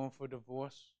couple going for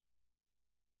divorce.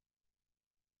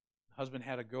 The husband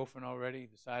had a girlfriend already,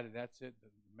 decided that's it, the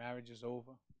marriage is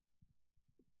over.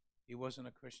 He wasn't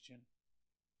a Christian.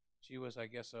 She was, I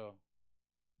guess, a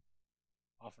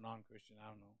off and on Christian, I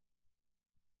don't know.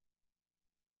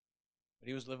 But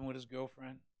he was living with his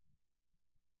girlfriend.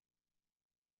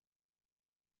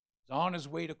 He's on his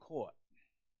way to court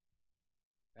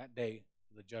that day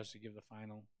for the judge to give the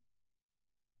final.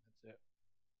 That's it.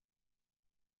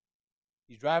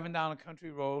 He's driving down a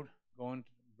country road, going to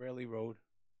Brayley Road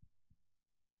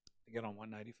to get on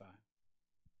 195.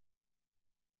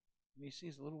 And he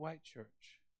sees a little white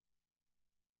church.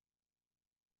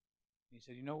 And he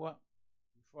said, you know what?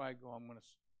 Before I go, I'm going to,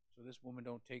 so this woman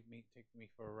don't take me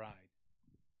for a ride.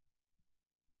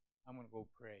 I'm going to go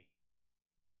pray.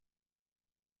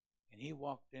 And he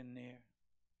walked in there,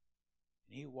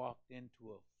 and he walked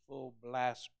into a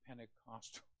full-blast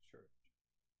Pentecostal church.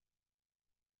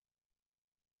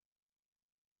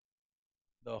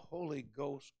 The Holy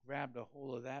Ghost grabbed a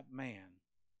hold of that man.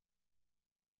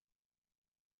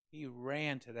 He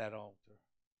ran to that altar,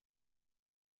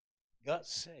 got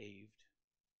saved,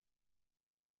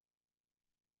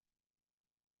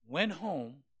 went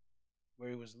home where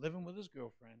he was living with his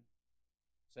girlfriend,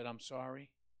 said, I'm sorry.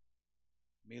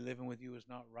 Me living with you is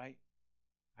not right.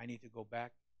 I need to go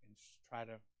back and try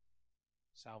to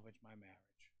salvage my marriage.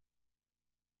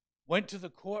 Went to the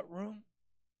courtroom.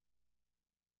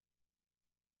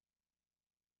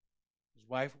 His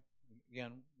wife,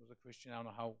 again, was a Christian. I don't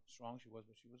know how strong she was,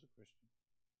 but she was a Christian.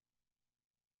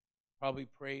 Probably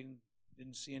prayed and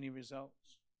didn't see any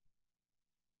results.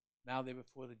 Now they're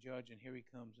before the judge, and here he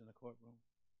comes in the courtroom.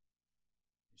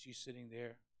 And she's sitting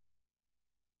there,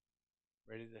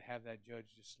 ready to have that judge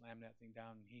just slam that thing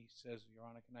down. And he says, Your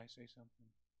Honor, can I say something?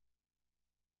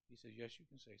 He says, yes, you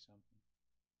can say something.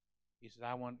 He said,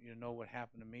 I want you to know what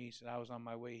happened to me. He said, I was on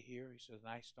my way here. He says,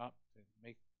 and I stopped to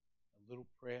make a little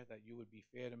prayer that you would be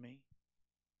fair to me.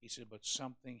 He said, but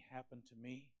something happened to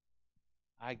me.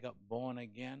 I got born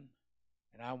again.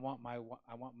 And I want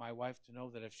my wife to know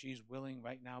that if she's willing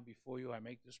right now before you, I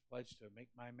make this pledge to make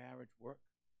my marriage work.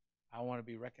 I want to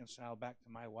be reconciled back to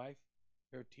my wife.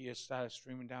 Her tears started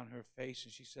streaming down her face,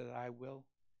 and she said, I will.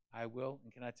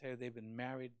 And can I tell you, they've been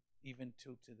married even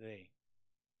till today.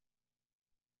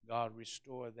 God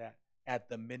restored that at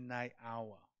the midnight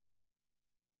hour.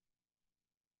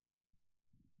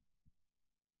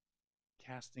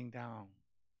 Casting down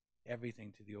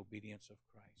everything to the obedience of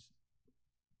Christ.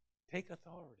 Take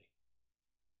authority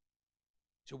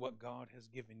to what God has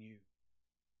given you,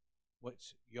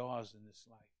 what's yours in this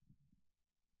life.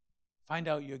 Find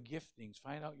out your giftings.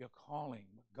 Find out your calling,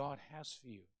 what God has for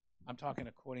you. I'm talking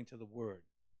according to the Word.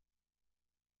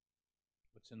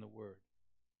 What's in the Word?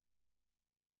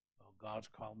 Oh, God's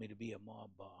called me to be a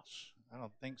mob boss. I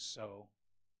don't think so.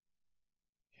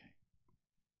 Okay.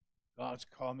 God's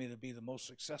called me to be the most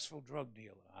successful drug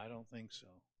dealer. I don't think so.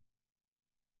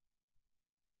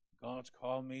 God's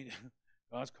called me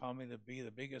to be the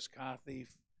biggest car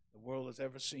thief the world has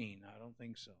ever seen. I don't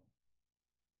think so.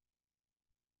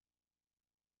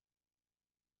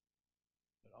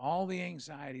 But all the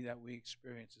anxiety that we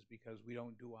experience is because we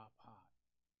don't do our part.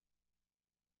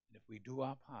 And if we do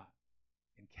our part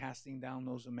in casting down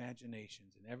those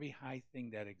imaginations and every high thing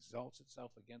that exalts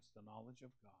itself against the knowledge of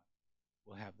God,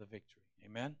 we'll have the victory.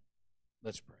 Amen?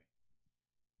 Let's pray.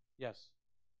 Yes.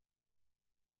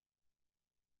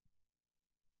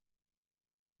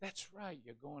 That's right,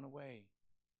 you're going away.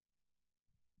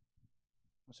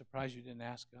 I'm surprised you didn't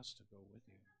ask us to go with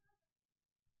you.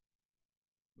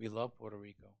 We love Puerto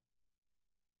Rico.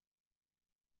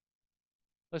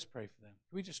 Let's pray for them.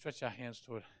 Can we just stretch our hands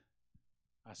toward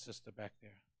our sister back there?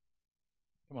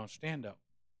 Come on, stand up.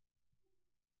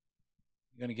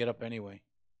 You're going to get up anyway.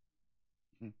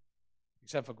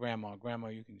 Except for Grandma. Grandma,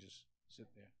 you can just sit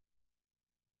there.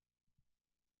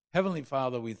 Heavenly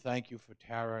Father, we thank you for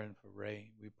Tara and for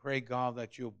Ray. We pray, God,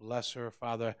 that you'll bless her,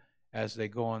 Father, as they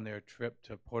go on their trip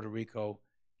to Puerto Rico.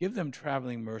 Give them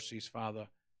traveling mercies, Father,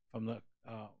 from the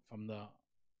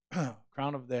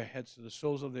crown of their heads to the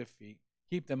soles of their feet.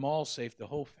 Keep them all safe, the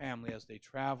whole family, as they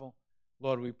travel.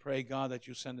 Lord, we pray, God, that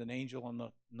you send an angel on the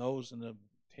nose and the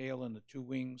tail and the two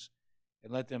wings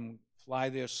and let them fly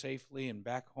there safely and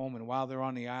back home. And while they're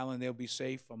on the island, they'll be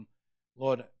safe from,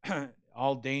 Lord,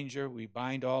 all danger. We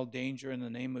bind all danger in the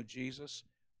name of Jesus.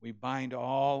 We bind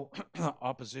all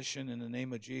opposition in the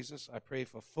name of Jesus. I pray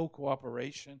for full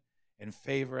cooperation and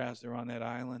favor as they're on that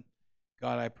island.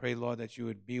 God, I pray, Lord, that you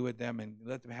would be with them and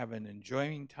let them have an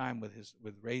enjoying time with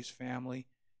Ray's family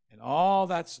and all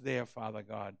that's there, Father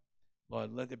God.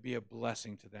 Lord, let it be a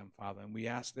blessing to them, Father. And we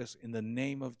ask this in the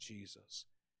name of Jesus.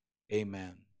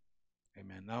 Amen.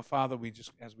 Amen. Now, Father,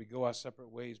 as we go our separate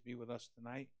ways, be with us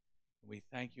tonight. We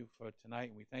thank you for tonight,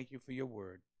 and we thank you for your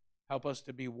word. Help us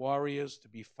to be warriors, to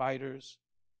be fighters,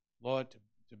 Lord,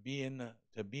 to be in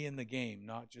the game,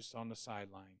 not just on the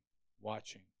sideline,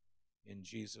 watching. In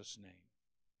Jesus' name,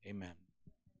 amen.